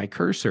 put my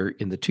cursor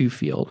in the to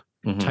field,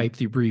 type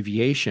the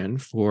abbreviation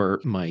for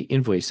my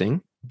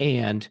invoicing,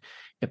 and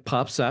it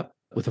pops up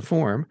with a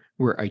form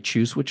where I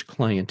choose which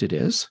client it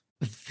is.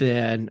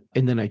 And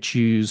then I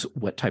choose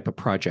what type of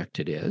project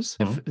it is.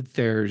 If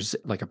there's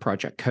like a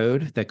project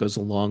code that goes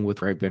along with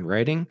where I've been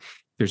writing,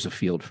 there's a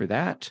field for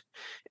that.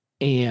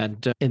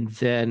 And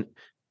then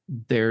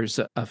there's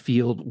a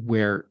field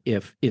where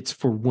if it's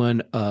for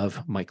one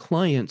of my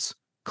clients,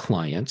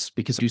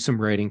 because I do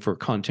some writing for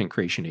content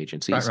creation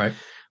agencies,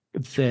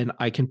 then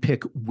I can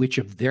pick which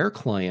of their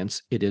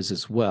clients it is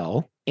as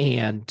well.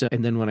 And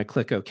then when I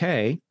click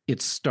OK,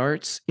 it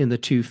starts in the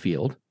to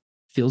field,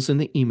 fills in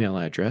the email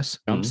address,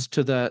 jumps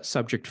to the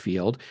subject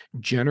field,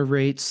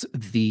 generates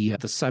the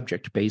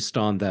subject based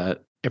on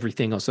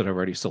everything else that I've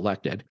already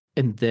selected.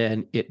 And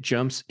then it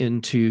jumps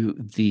into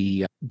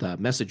the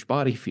message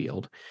body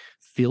field,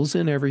 fills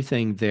in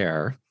everything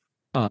there,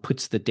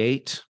 puts the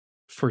date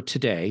for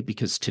today,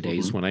 because today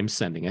is when I'm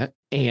sending it,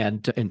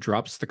 and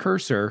drops the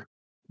cursor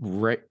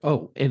right.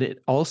 Oh, and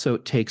it also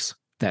takes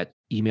that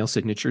email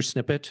signature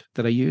snippet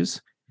that I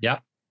use. Yeah.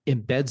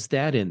 embeds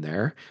that in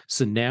there.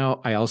 So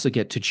now I also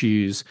get to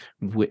choose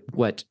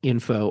what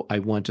info I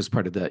want as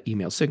part of the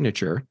email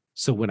signature.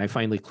 So when I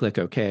finally click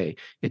OK,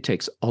 it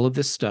takes all of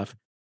this stuff,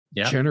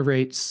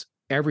 generates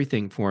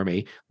everything for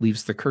me,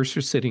 leaves the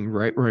cursor sitting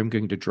right where I'm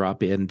going to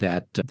drop in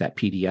that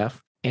PDF.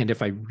 And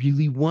if I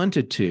really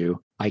wanted to,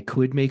 I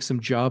could make some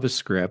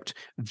JavaScript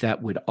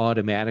that would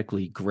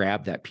automatically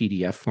grab that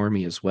PDF for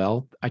me as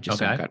well. I just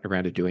haven't gotten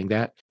around to doing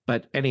that.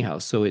 But anyhow,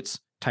 so it's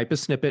type a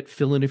snippet,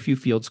 fill in a few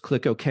fields,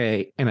 click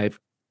OK, and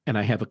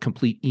I have a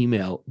complete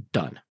email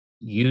done.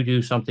 You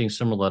do something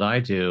similar that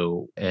I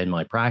do in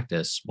my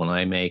practice. When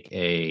I make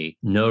a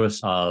notice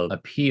of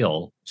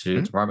appeal to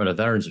the Department of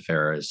Veterans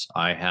Affairs,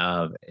 I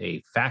have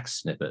a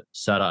fax snippet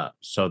set up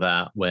so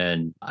that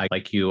when I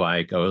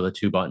go to the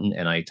to button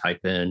and I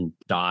type in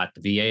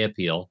 .va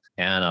appeal,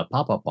 and a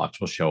pop-up box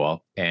will show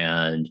up,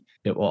 and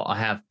I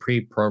have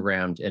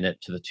pre-programmed in it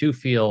to the to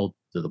field,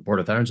 to the Board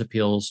of Veterans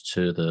Appeals,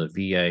 to the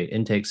VA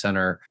Intake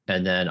Center,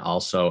 and then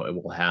also it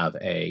will have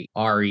a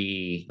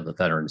RE, the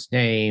veteran's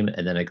name,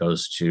 and then it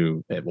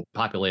will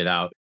populate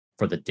out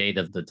for the date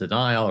of the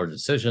denial or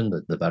decision,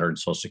 the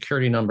veteran's social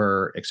security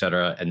number, et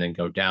cetera, and then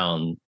go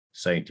down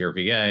saying, dear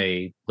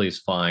VA, please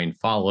find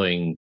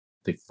following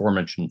the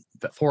aforementioned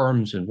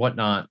forms and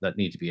whatnot that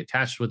need to be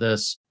attached with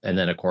this. And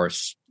then, of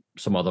course,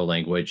 some other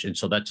language. And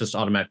so that just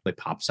automatically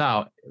pops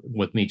out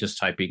with me just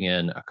typing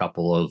in a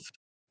couple of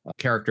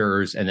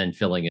characters and then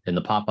filling in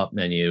the pop-up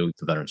menu,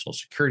 the veteran's social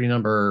security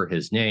number,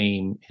 his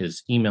name,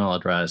 his email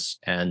address,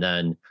 and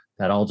then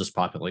that all just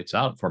populates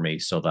out for me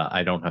so that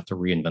I don't have to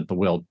reinvent the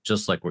wheel,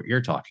 just like what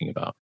you're talking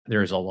about.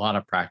 There's a lot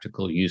of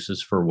practical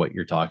uses for what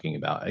you're talking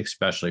about,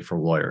 especially for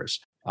lawyers.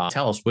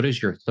 Tell us, what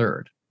is your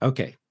third?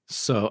 Okay,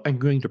 so I'm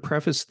going to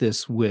preface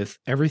this with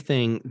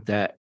everything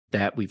that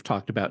we've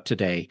talked about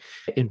today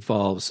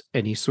involves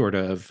any sort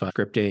of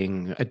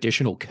scripting,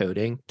 additional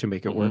coding to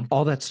make it work.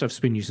 All that stuff's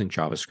been using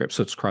JavaScript,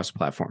 so it's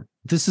cross-platform.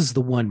 This is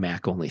the one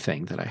Mac-only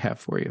thing that I have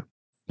for you.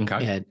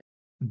 Okay. And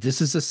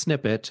this is a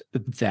snippet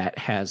that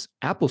has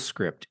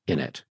AppleScript in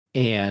it.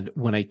 And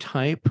when I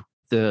type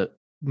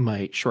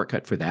my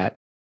shortcut for that,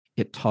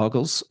 it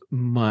toggles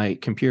my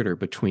computer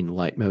between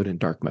light mode and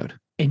dark mode.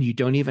 And you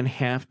don't even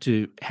have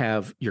to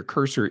have your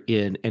cursor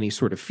in any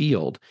sort of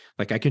field.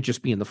 Like I can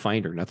just be in the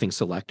Finder, nothing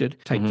selected,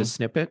 type the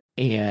snippet,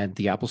 and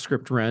the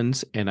AppleScript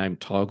runs, and I'm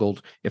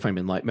toggled if I'm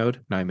in light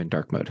mode, now I'm in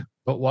dark mode.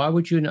 But why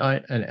would you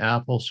not an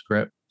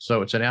AppleScript?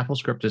 So it's an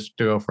AppleScript just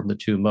to go from the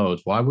two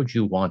modes. Why would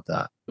you want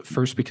that?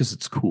 First, because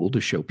it's cool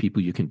to show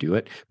people you can do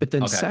it. But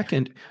then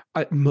second,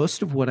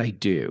 most of what I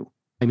do,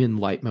 I'm in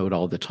light mode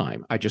all the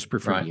time. I just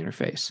prefer the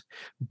interface.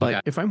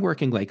 But if I'm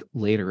working like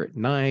later at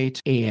night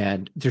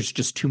and there's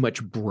just too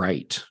much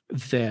bright,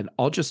 then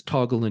I'll just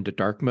toggle into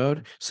dark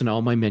mode. So now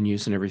all my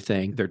menus and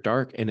everything, they're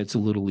dark and it's a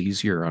little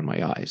easier on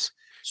my eyes.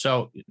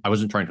 So I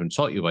wasn't trying to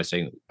insult you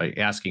by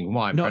asking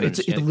why. No,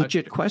 it's a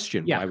legit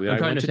question. Yeah, why I'm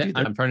trying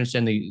to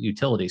understand the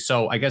utility.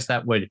 So I guess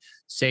that would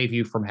save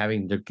you from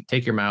having to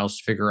take your mouse,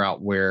 figure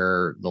out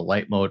where the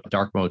light mode,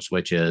 dark mode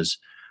switch is,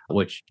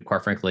 which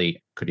quite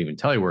frankly, couldn't even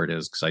tell you where it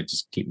is because I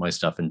just keep my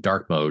stuff in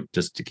dark mode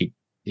just to keep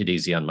it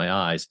easy on my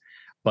eyes.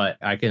 But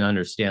I can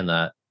understand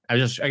that. I'm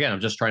just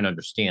trying to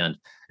understand.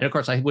 And of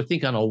course, I would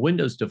think on a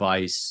Windows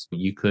device,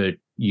 you could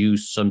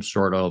use some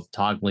sort of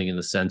toggling in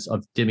the sense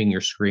of dimming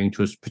your screen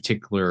to a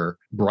particular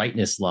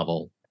brightness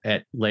level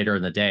at later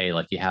in the day.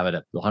 Like you have it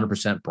at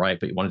 100%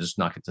 bright, but you want to just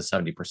knock it to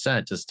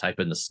 70%, just type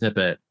in the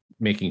snippet,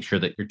 making sure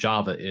that your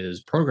Java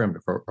is programmed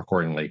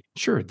accordingly.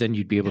 Sure. Then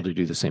you'd be able to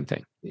do the same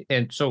thing.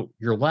 And so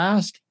your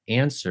last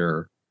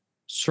answer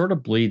sort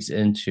of bleeds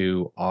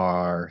into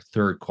our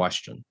third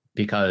question,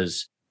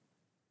 because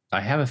I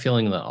have a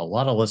feeling that a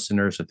lot of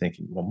listeners are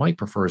thinking, well, Mike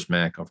prefers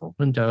Mac over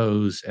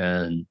Windows,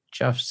 and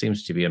Jeff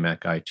seems to be a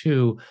Mac guy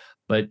too.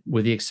 But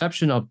with the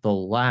exception of the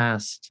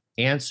last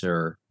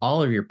answer,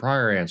 all of your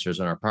prior answers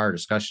in our prior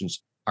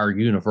discussions are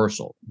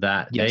universal,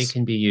 that they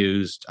can be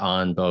used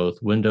on both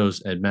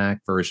Windows and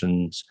Mac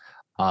versions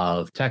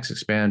of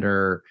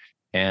TextExpander.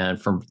 And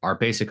from our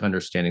basic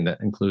understanding, that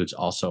includes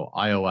also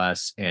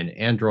iOS and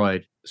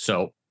Android.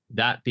 So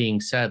that being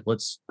said,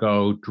 let's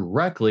go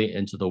directly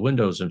into the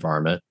Windows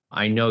environment.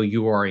 I know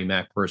you are a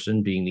Mac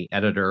person, being the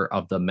editor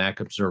of the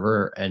Mac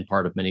Observer and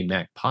part of many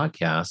Mac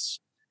podcasts.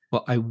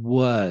 Well, I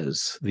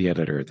was the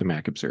editor at the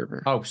Mac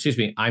Observer. Oh, excuse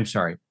me. I'm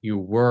sorry. You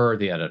were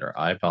the editor.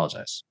 I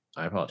apologize.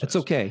 It's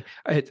okay.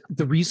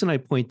 The reason I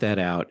point that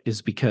out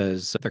is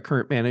because the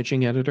current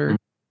managing editor,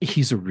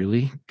 he's a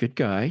really good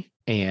guy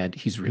and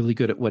he's really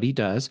good at what he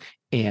does.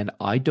 And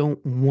I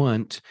don't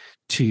want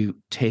to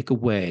take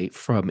away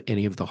from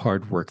any of the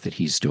hard work that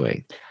he's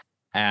doing.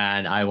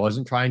 And I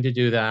wasn't trying to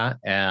do that.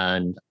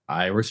 And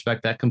I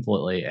respect that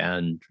completely.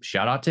 And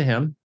shout out to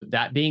him.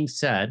 That being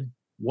said,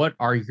 what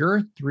are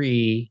your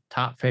 3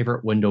 top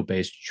favorite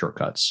window-based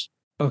shortcuts?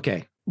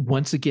 Okay.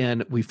 Once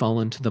again, we fall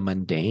into the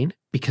mundane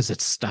because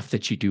it's stuff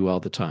that you do all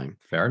the time.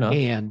 Fair enough.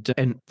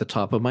 And the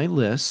top of my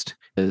list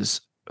is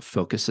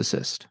Focus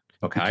Assist.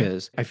 Okay.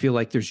 Because I feel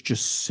like there's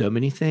just so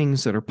many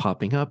things that are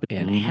popping up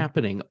and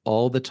happening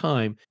all the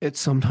time. It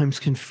sometimes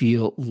can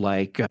feel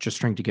like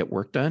just trying to get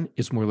work done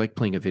is more like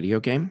playing a video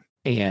game.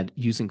 And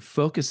using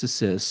Focus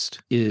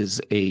Assist is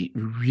a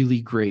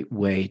really great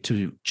way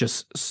to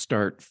just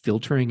start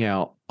filtering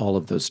out all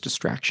of those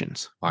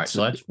distractions. All right.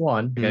 So that's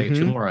one. Okay.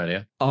 Two more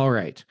idea. All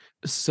right.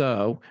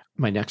 So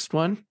my next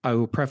one, I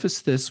will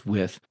preface this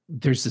with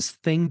there's this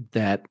thing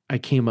that I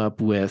came up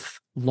with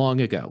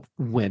long ago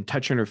when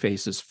touch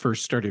interfaces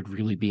first started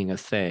really being a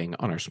thing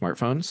on our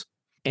smartphones.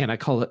 And I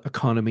call it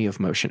economy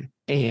of motion.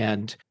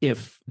 And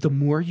if the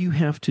more you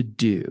have to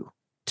do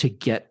to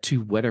get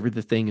to whatever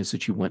the thing is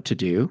that you want to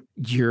do,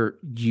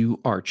 you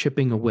are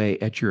chipping away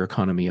at your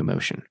economy of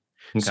motion.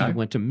 Okay. So you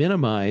want to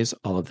minimize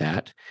all of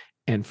that.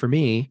 And for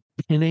me,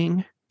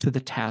 pinning to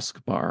the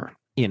taskbar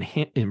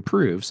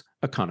improves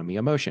economy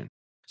of motion.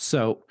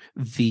 So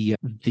the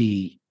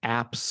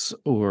apps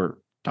or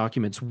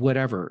documents,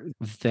 whatever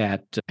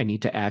that I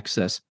need to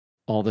access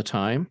all the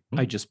time,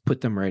 I just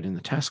put them right in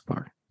the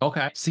taskbar.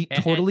 Okay. See,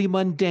 totally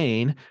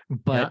mundane,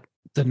 but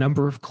the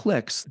number of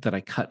clicks that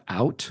I cut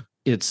out,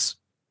 it's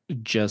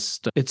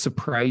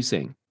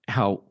surprising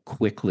how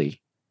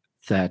quickly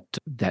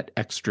that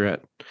extra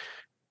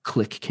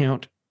click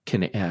count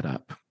can add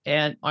up.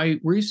 And I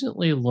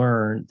recently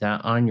learned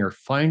that on your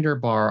Finder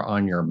bar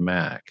on your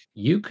Mac,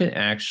 you can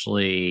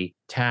actually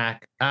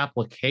tack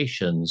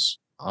applications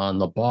on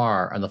the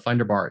bar, on the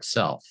Finder bar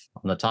itself,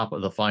 on the top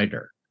of the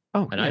Finder.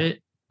 Oh, and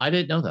I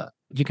didn't know that.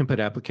 You can put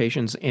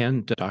applications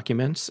and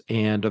documents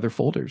and other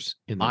folders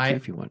in there too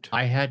if you want.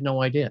 I had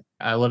no idea.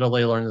 I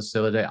literally learned this the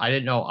other day. I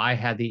didn't know I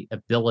had the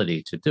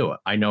ability to do it.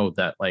 I know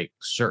that like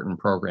certain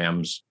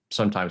programs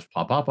sometimes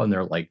pop up on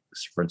there, like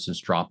for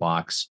instance,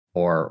 Dropbox,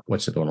 or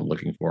what's the one I'm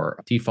looking for?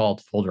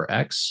 Default folder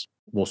X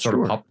will sort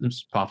of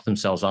pop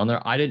themselves on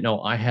there. I didn't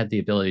know I had the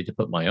ability to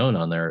put my own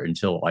on there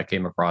until I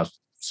came across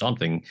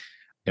something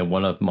in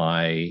one of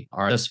my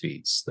RSS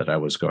feeds that I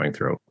was going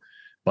through.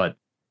 But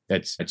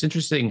it's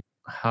interesting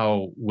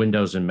how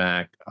Windows and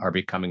Mac are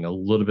becoming a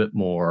little bit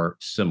more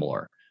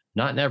similar.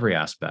 Not in every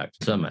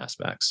aspect, some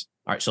aspects.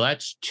 All right, so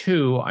that's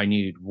two. I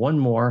need one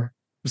more.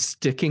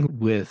 Sticking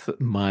with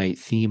my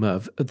theme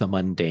of the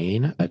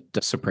mundane, but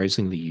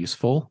surprisingly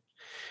useful,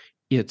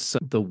 it's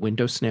the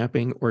window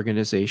snapping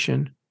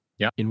organization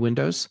in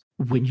Windows.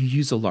 When you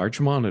use a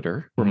large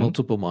monitor or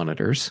multiple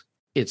monitors,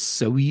 it's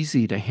so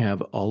easy to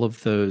have all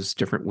of those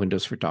different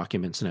windows for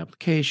documents and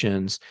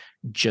applications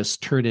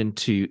just turn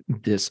into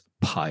this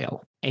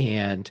pile.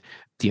 And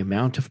the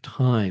amount of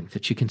time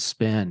that you can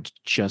spend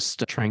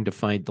just trying to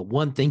find the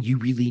one thing you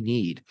really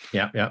need.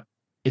 Yeah.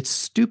 It's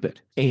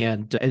stupid.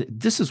 And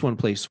this is one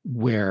place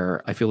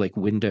where I feel like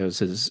Windows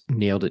has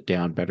nailed it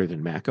down better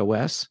than Mac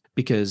OS,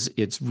 because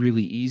it's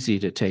really easy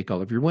to take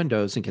all of your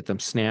windows and get them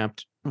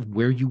snapped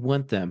where you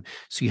want them.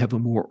 So you have a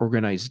more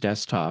organized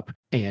desktop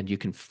and you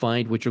can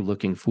find what you're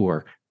looking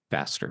for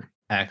faster.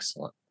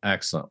 Excellent.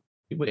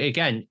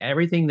 Again,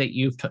 everything that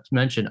you've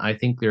mentioned, I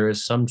think there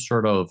is some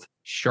sort of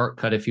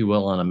shortcut, if you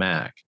will, on a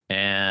Mac.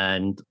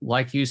 And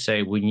like you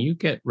say, when you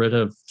get rid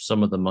of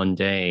some of the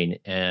mundane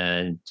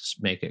and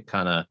just make it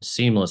kind of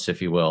seamless,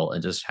 if you will,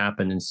 and just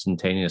happen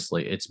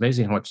instantaneously, it's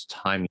amazing how much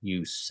time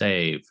you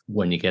save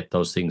when you get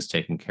those things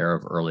taken care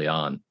of early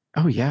on.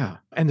 Oh, yeah.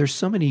 And there's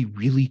so many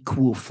really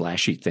cool,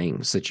 flashy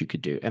things that you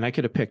could do. And I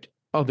could have picked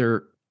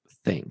other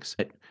things.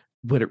 But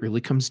what it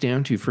really comes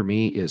down to for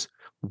me is,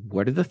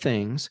 what are the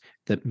things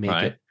that make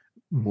it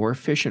more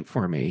efficient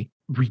for me,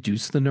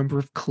 reduce the number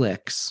of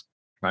clicks,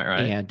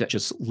 and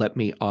just let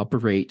me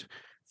operate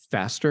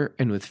faster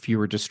and with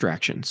fewer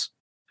distractions.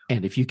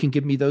 And if you can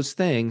give me those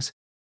things,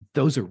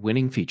 those are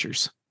winning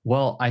features.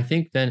 Well, I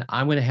think then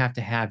I'm going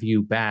to have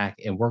you back,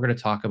 and we're going to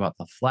talk about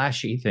the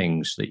flashy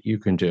things that you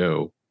can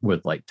do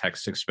with like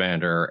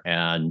TextExpander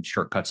and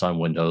shortcuts on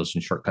Windows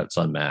and shortcuts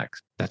on Mac.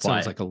 That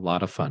sounds like a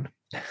lot of fun.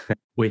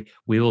 We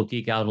will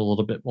geek out a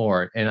little bit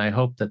more. And I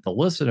hope that the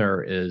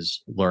listener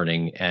is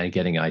learning and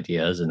getting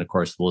ideas. And of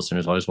course, the listener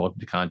is always welcome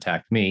to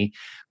contact me.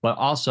 But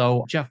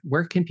also, Jeff,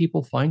 where can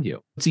people find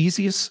you? It's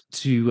easiest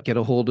to get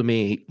a hold of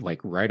me like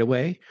right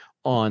away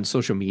on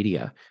social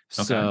media.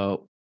 Okay.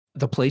 So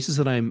the places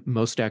that I'm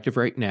most active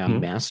right now,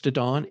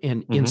 Mastodon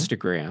and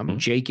Instagram,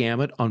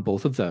 Gamet on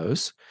both of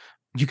those.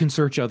 You can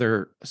search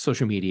other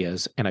social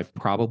medias, and I've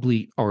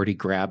probably already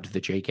grabbed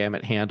the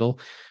Gamet handle.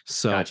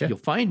 So you'll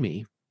find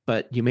me,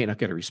 but you may not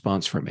get a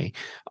response from me.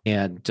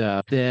 And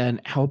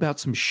then how about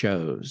some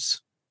shows?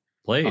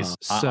 Please.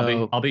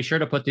 I'll be sure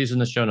to put these in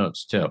the show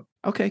notes too.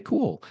 Okay,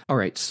 cool. All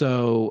right.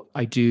 So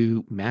I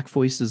do Mac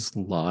Voices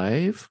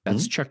Live.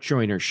 That's Chuck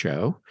Joyner's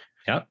show.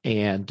 Yep.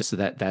 And so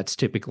that's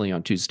typically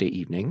on Tuesday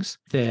evenings.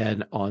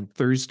 Then on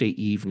Thursday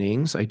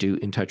evenings, I do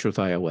In Touch with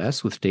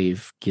iOS with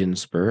Dave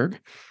Ginsburg.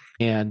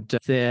 And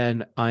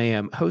then I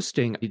am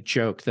hosting a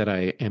joke that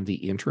I am the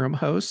interim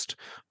host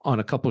on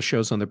a couple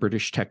shows on the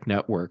British Tech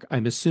Network.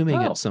 I'm assuming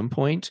at some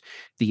point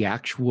the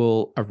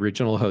actual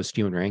original host,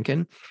 Ewan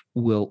Rankin,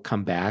 will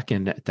come back.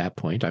 And at that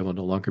point, I will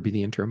no longer be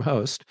the interim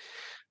host.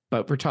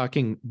 But we're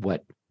talking,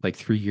 like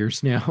 3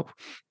 years now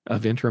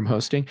of interim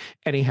hosting.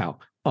 Anyhow,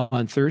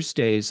 on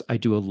Thursdays, I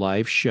do a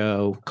live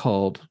show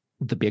called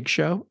The Big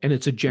Show, and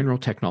it's a general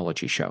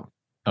technology show.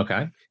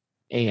 Okay.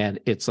 And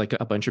it's like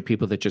a bunch of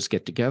people that just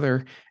get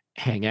together,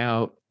 hang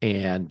out,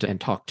 and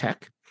talk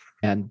tech.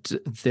 And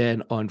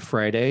then on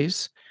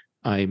Fridays,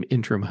 I'm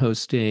interim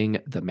hosting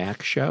the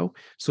Mac show.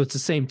 So it's the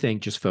same thing,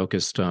 just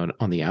focused on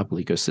the Apple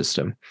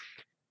ecosystem.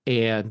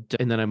 And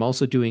then I'm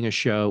also doing a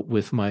show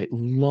with my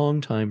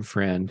longtime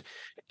friend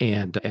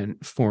and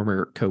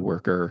former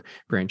coworker,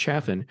 Brian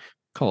Chaffin,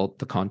 called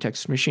The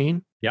Context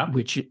Machine,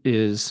 which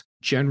is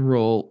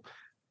general.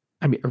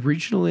 I mean,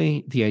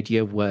 originally the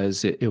idea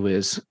was it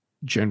was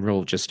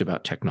general just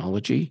about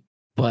technology,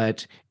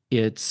 but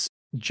it's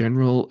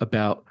general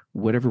about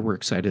whatever we're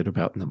excited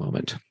about in the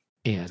moment.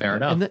 And fair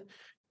enough.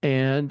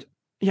 And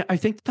yeah, I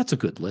think that's a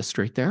good list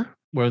right there.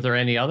 Were there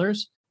any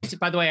others?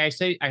 By the way,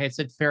 I had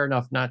said fair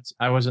enough.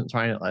 I wasn't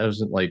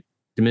like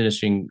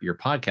diminishing your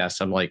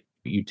podcast. I'm like,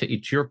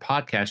 it's your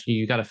podcast.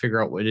 You got to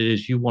figure out what it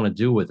is you want to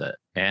do with it.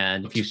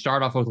 And if you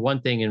start off with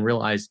one thing and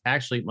realize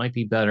actually it might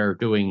be better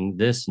doing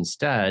this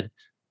instead,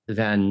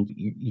 then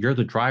you're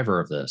the driver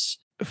of this.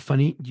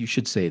 Funny you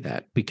should say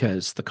that,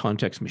 because the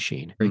Context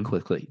Machine, very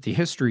quickly, the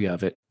history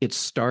of it, it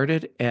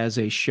started as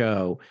a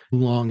show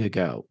long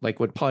ago, like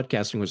when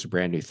podcasting was a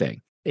brand new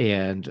thing.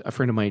 And a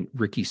friend of mine,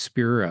 Ricky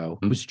Spiro,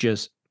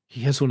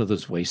 he has one of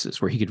those voices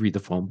where he could read the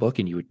phone book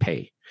and you would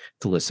pay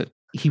to listen.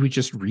 He would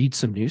just read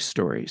some news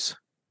stories.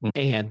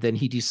 And then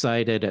he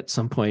decided at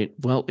some point,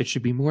 well, it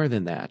should be more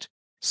than that.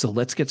 So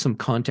let's get some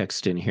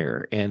context in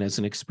here. And as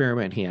an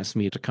experiment, he asked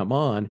me to come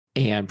on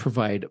and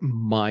provide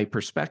my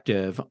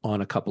perspective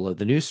on a couple of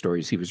the news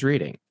stories he was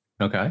reading.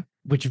 Okay.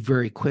 Which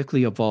very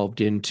quickly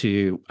evolved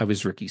into, I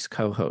was Ricky's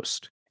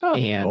co-host. Oh,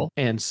 and cool.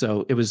 And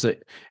so it was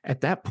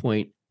at that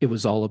point, it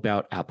was all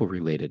about Apple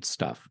related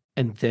stuff.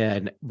 And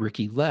then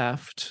Ricky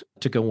left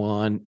to go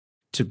on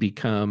to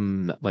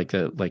become like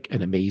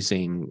an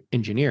amazing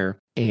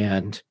engineer.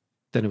 And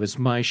then it was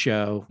my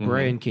show.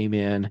 Brian came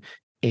in,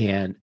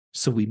 and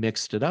so we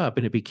mixed it up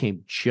and it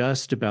became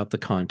just about the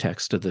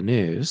context of the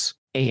news.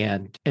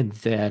 And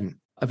then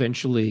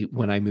eventually,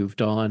 when I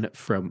moved on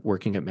from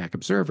working at Mac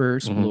Observer,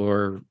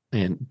 explore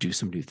and do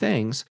some new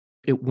things,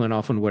 it went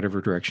off in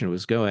whatever direction it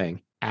was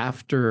going.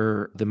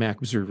 After the Mac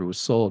Observer was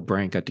sold,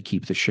 Brian got to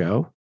keep the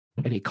show.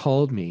 And he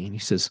called me and he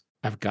says,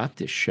 I've got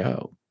this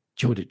show.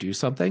 Do you want to do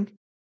something?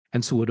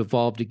 And so it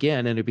evolved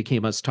again, and it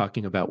became us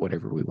talking about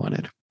whatever we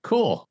wanted.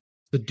 Cool.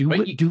 So do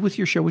with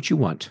your show what you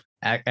want.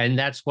 And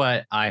that's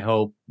what I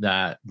hope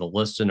that the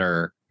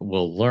listener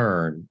will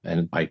learn.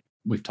 And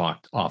we've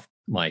talked off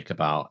mic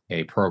about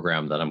a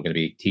program that I'm going to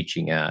be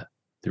teaching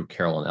through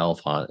Carolyn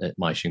Elfont at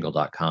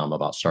myshingle.com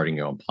about starting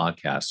your own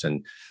podcast.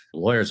 And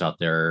lawyers out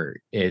there,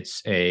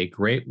 it's a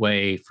great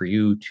way for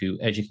you to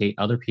educate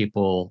other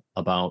people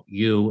about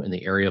you and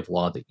the area of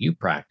law that you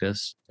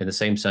practice, in the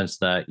same sense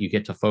that you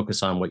get to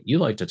focus on what you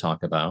like to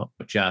talk about.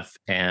 Jeff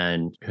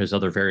and his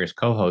other various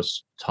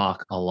co-hosts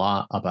talk a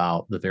lot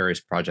about the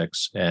various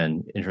projects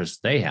and interests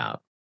they have.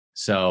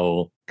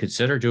 So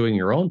consider doing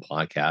your own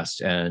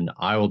podcast. And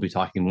I will be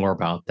talking more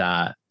about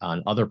that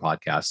on other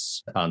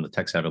podcasts on the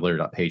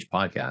TextSavvyLawyer.page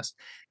podcast.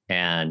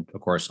 And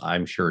of course,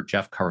 I'm sure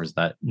Jeff covers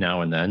that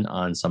now and then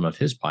on some of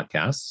his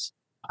podcasts.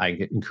 I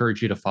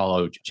encourage you to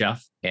follow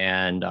Jeff,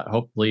 and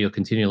hopefully you'll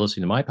continue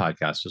listening to my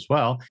podcast as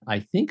well. I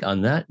think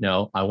on that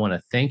note, I want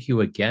to thank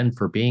you again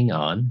for being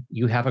on.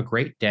 You have a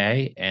great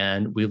day,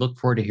 and we look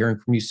forward to hearing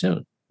from you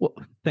soon. Well,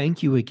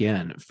 thank you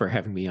again for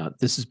having me on.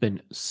 This has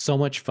been so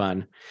much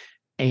fun.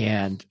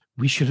 And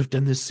we should have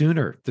done this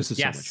sooner. This is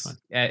so much fun.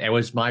 That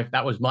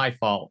was my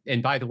fault.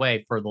 And by the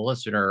way, for the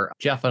listener,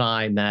 Jeff and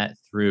I met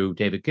through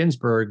David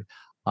Ginsburg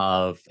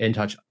of In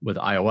Touch with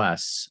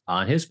iOS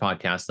on his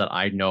podcast that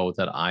I know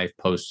that I've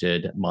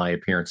posted my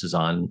appearances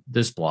on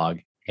this blog.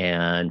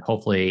 And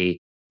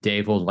hopefully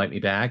Dave will invite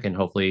me back, and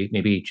hopefully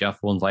maybe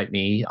Jeff will invite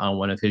me on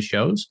one of his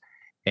shows.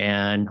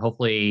 And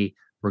hopefully,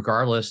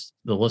 regardless,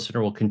 the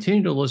listener will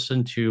continue to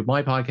listen to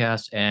my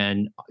podcast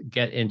and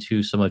get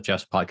into some of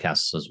Jeff's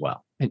podcasts as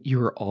well. And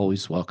you are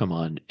always welcome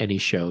on any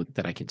show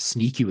that I can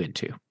sneak you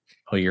into.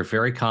 Oh, you're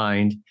very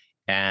kind.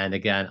 And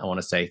again, I want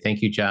to say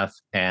thank you, Jeff,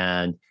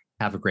 and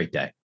have a great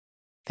day.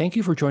 Thank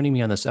you for joining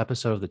me on this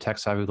episode of the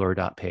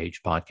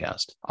TextSavvyLawyer.page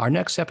podcast. Our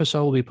next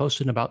episode will be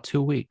posted in about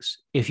 2 weeks.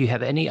 If you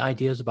have any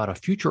ideas about a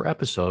future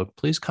episode,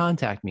 please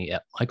contact me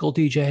at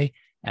michaeldj@the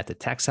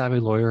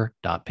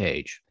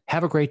TextSavvyLawyer.page.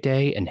 Have a great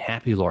day and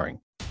happy lawyering.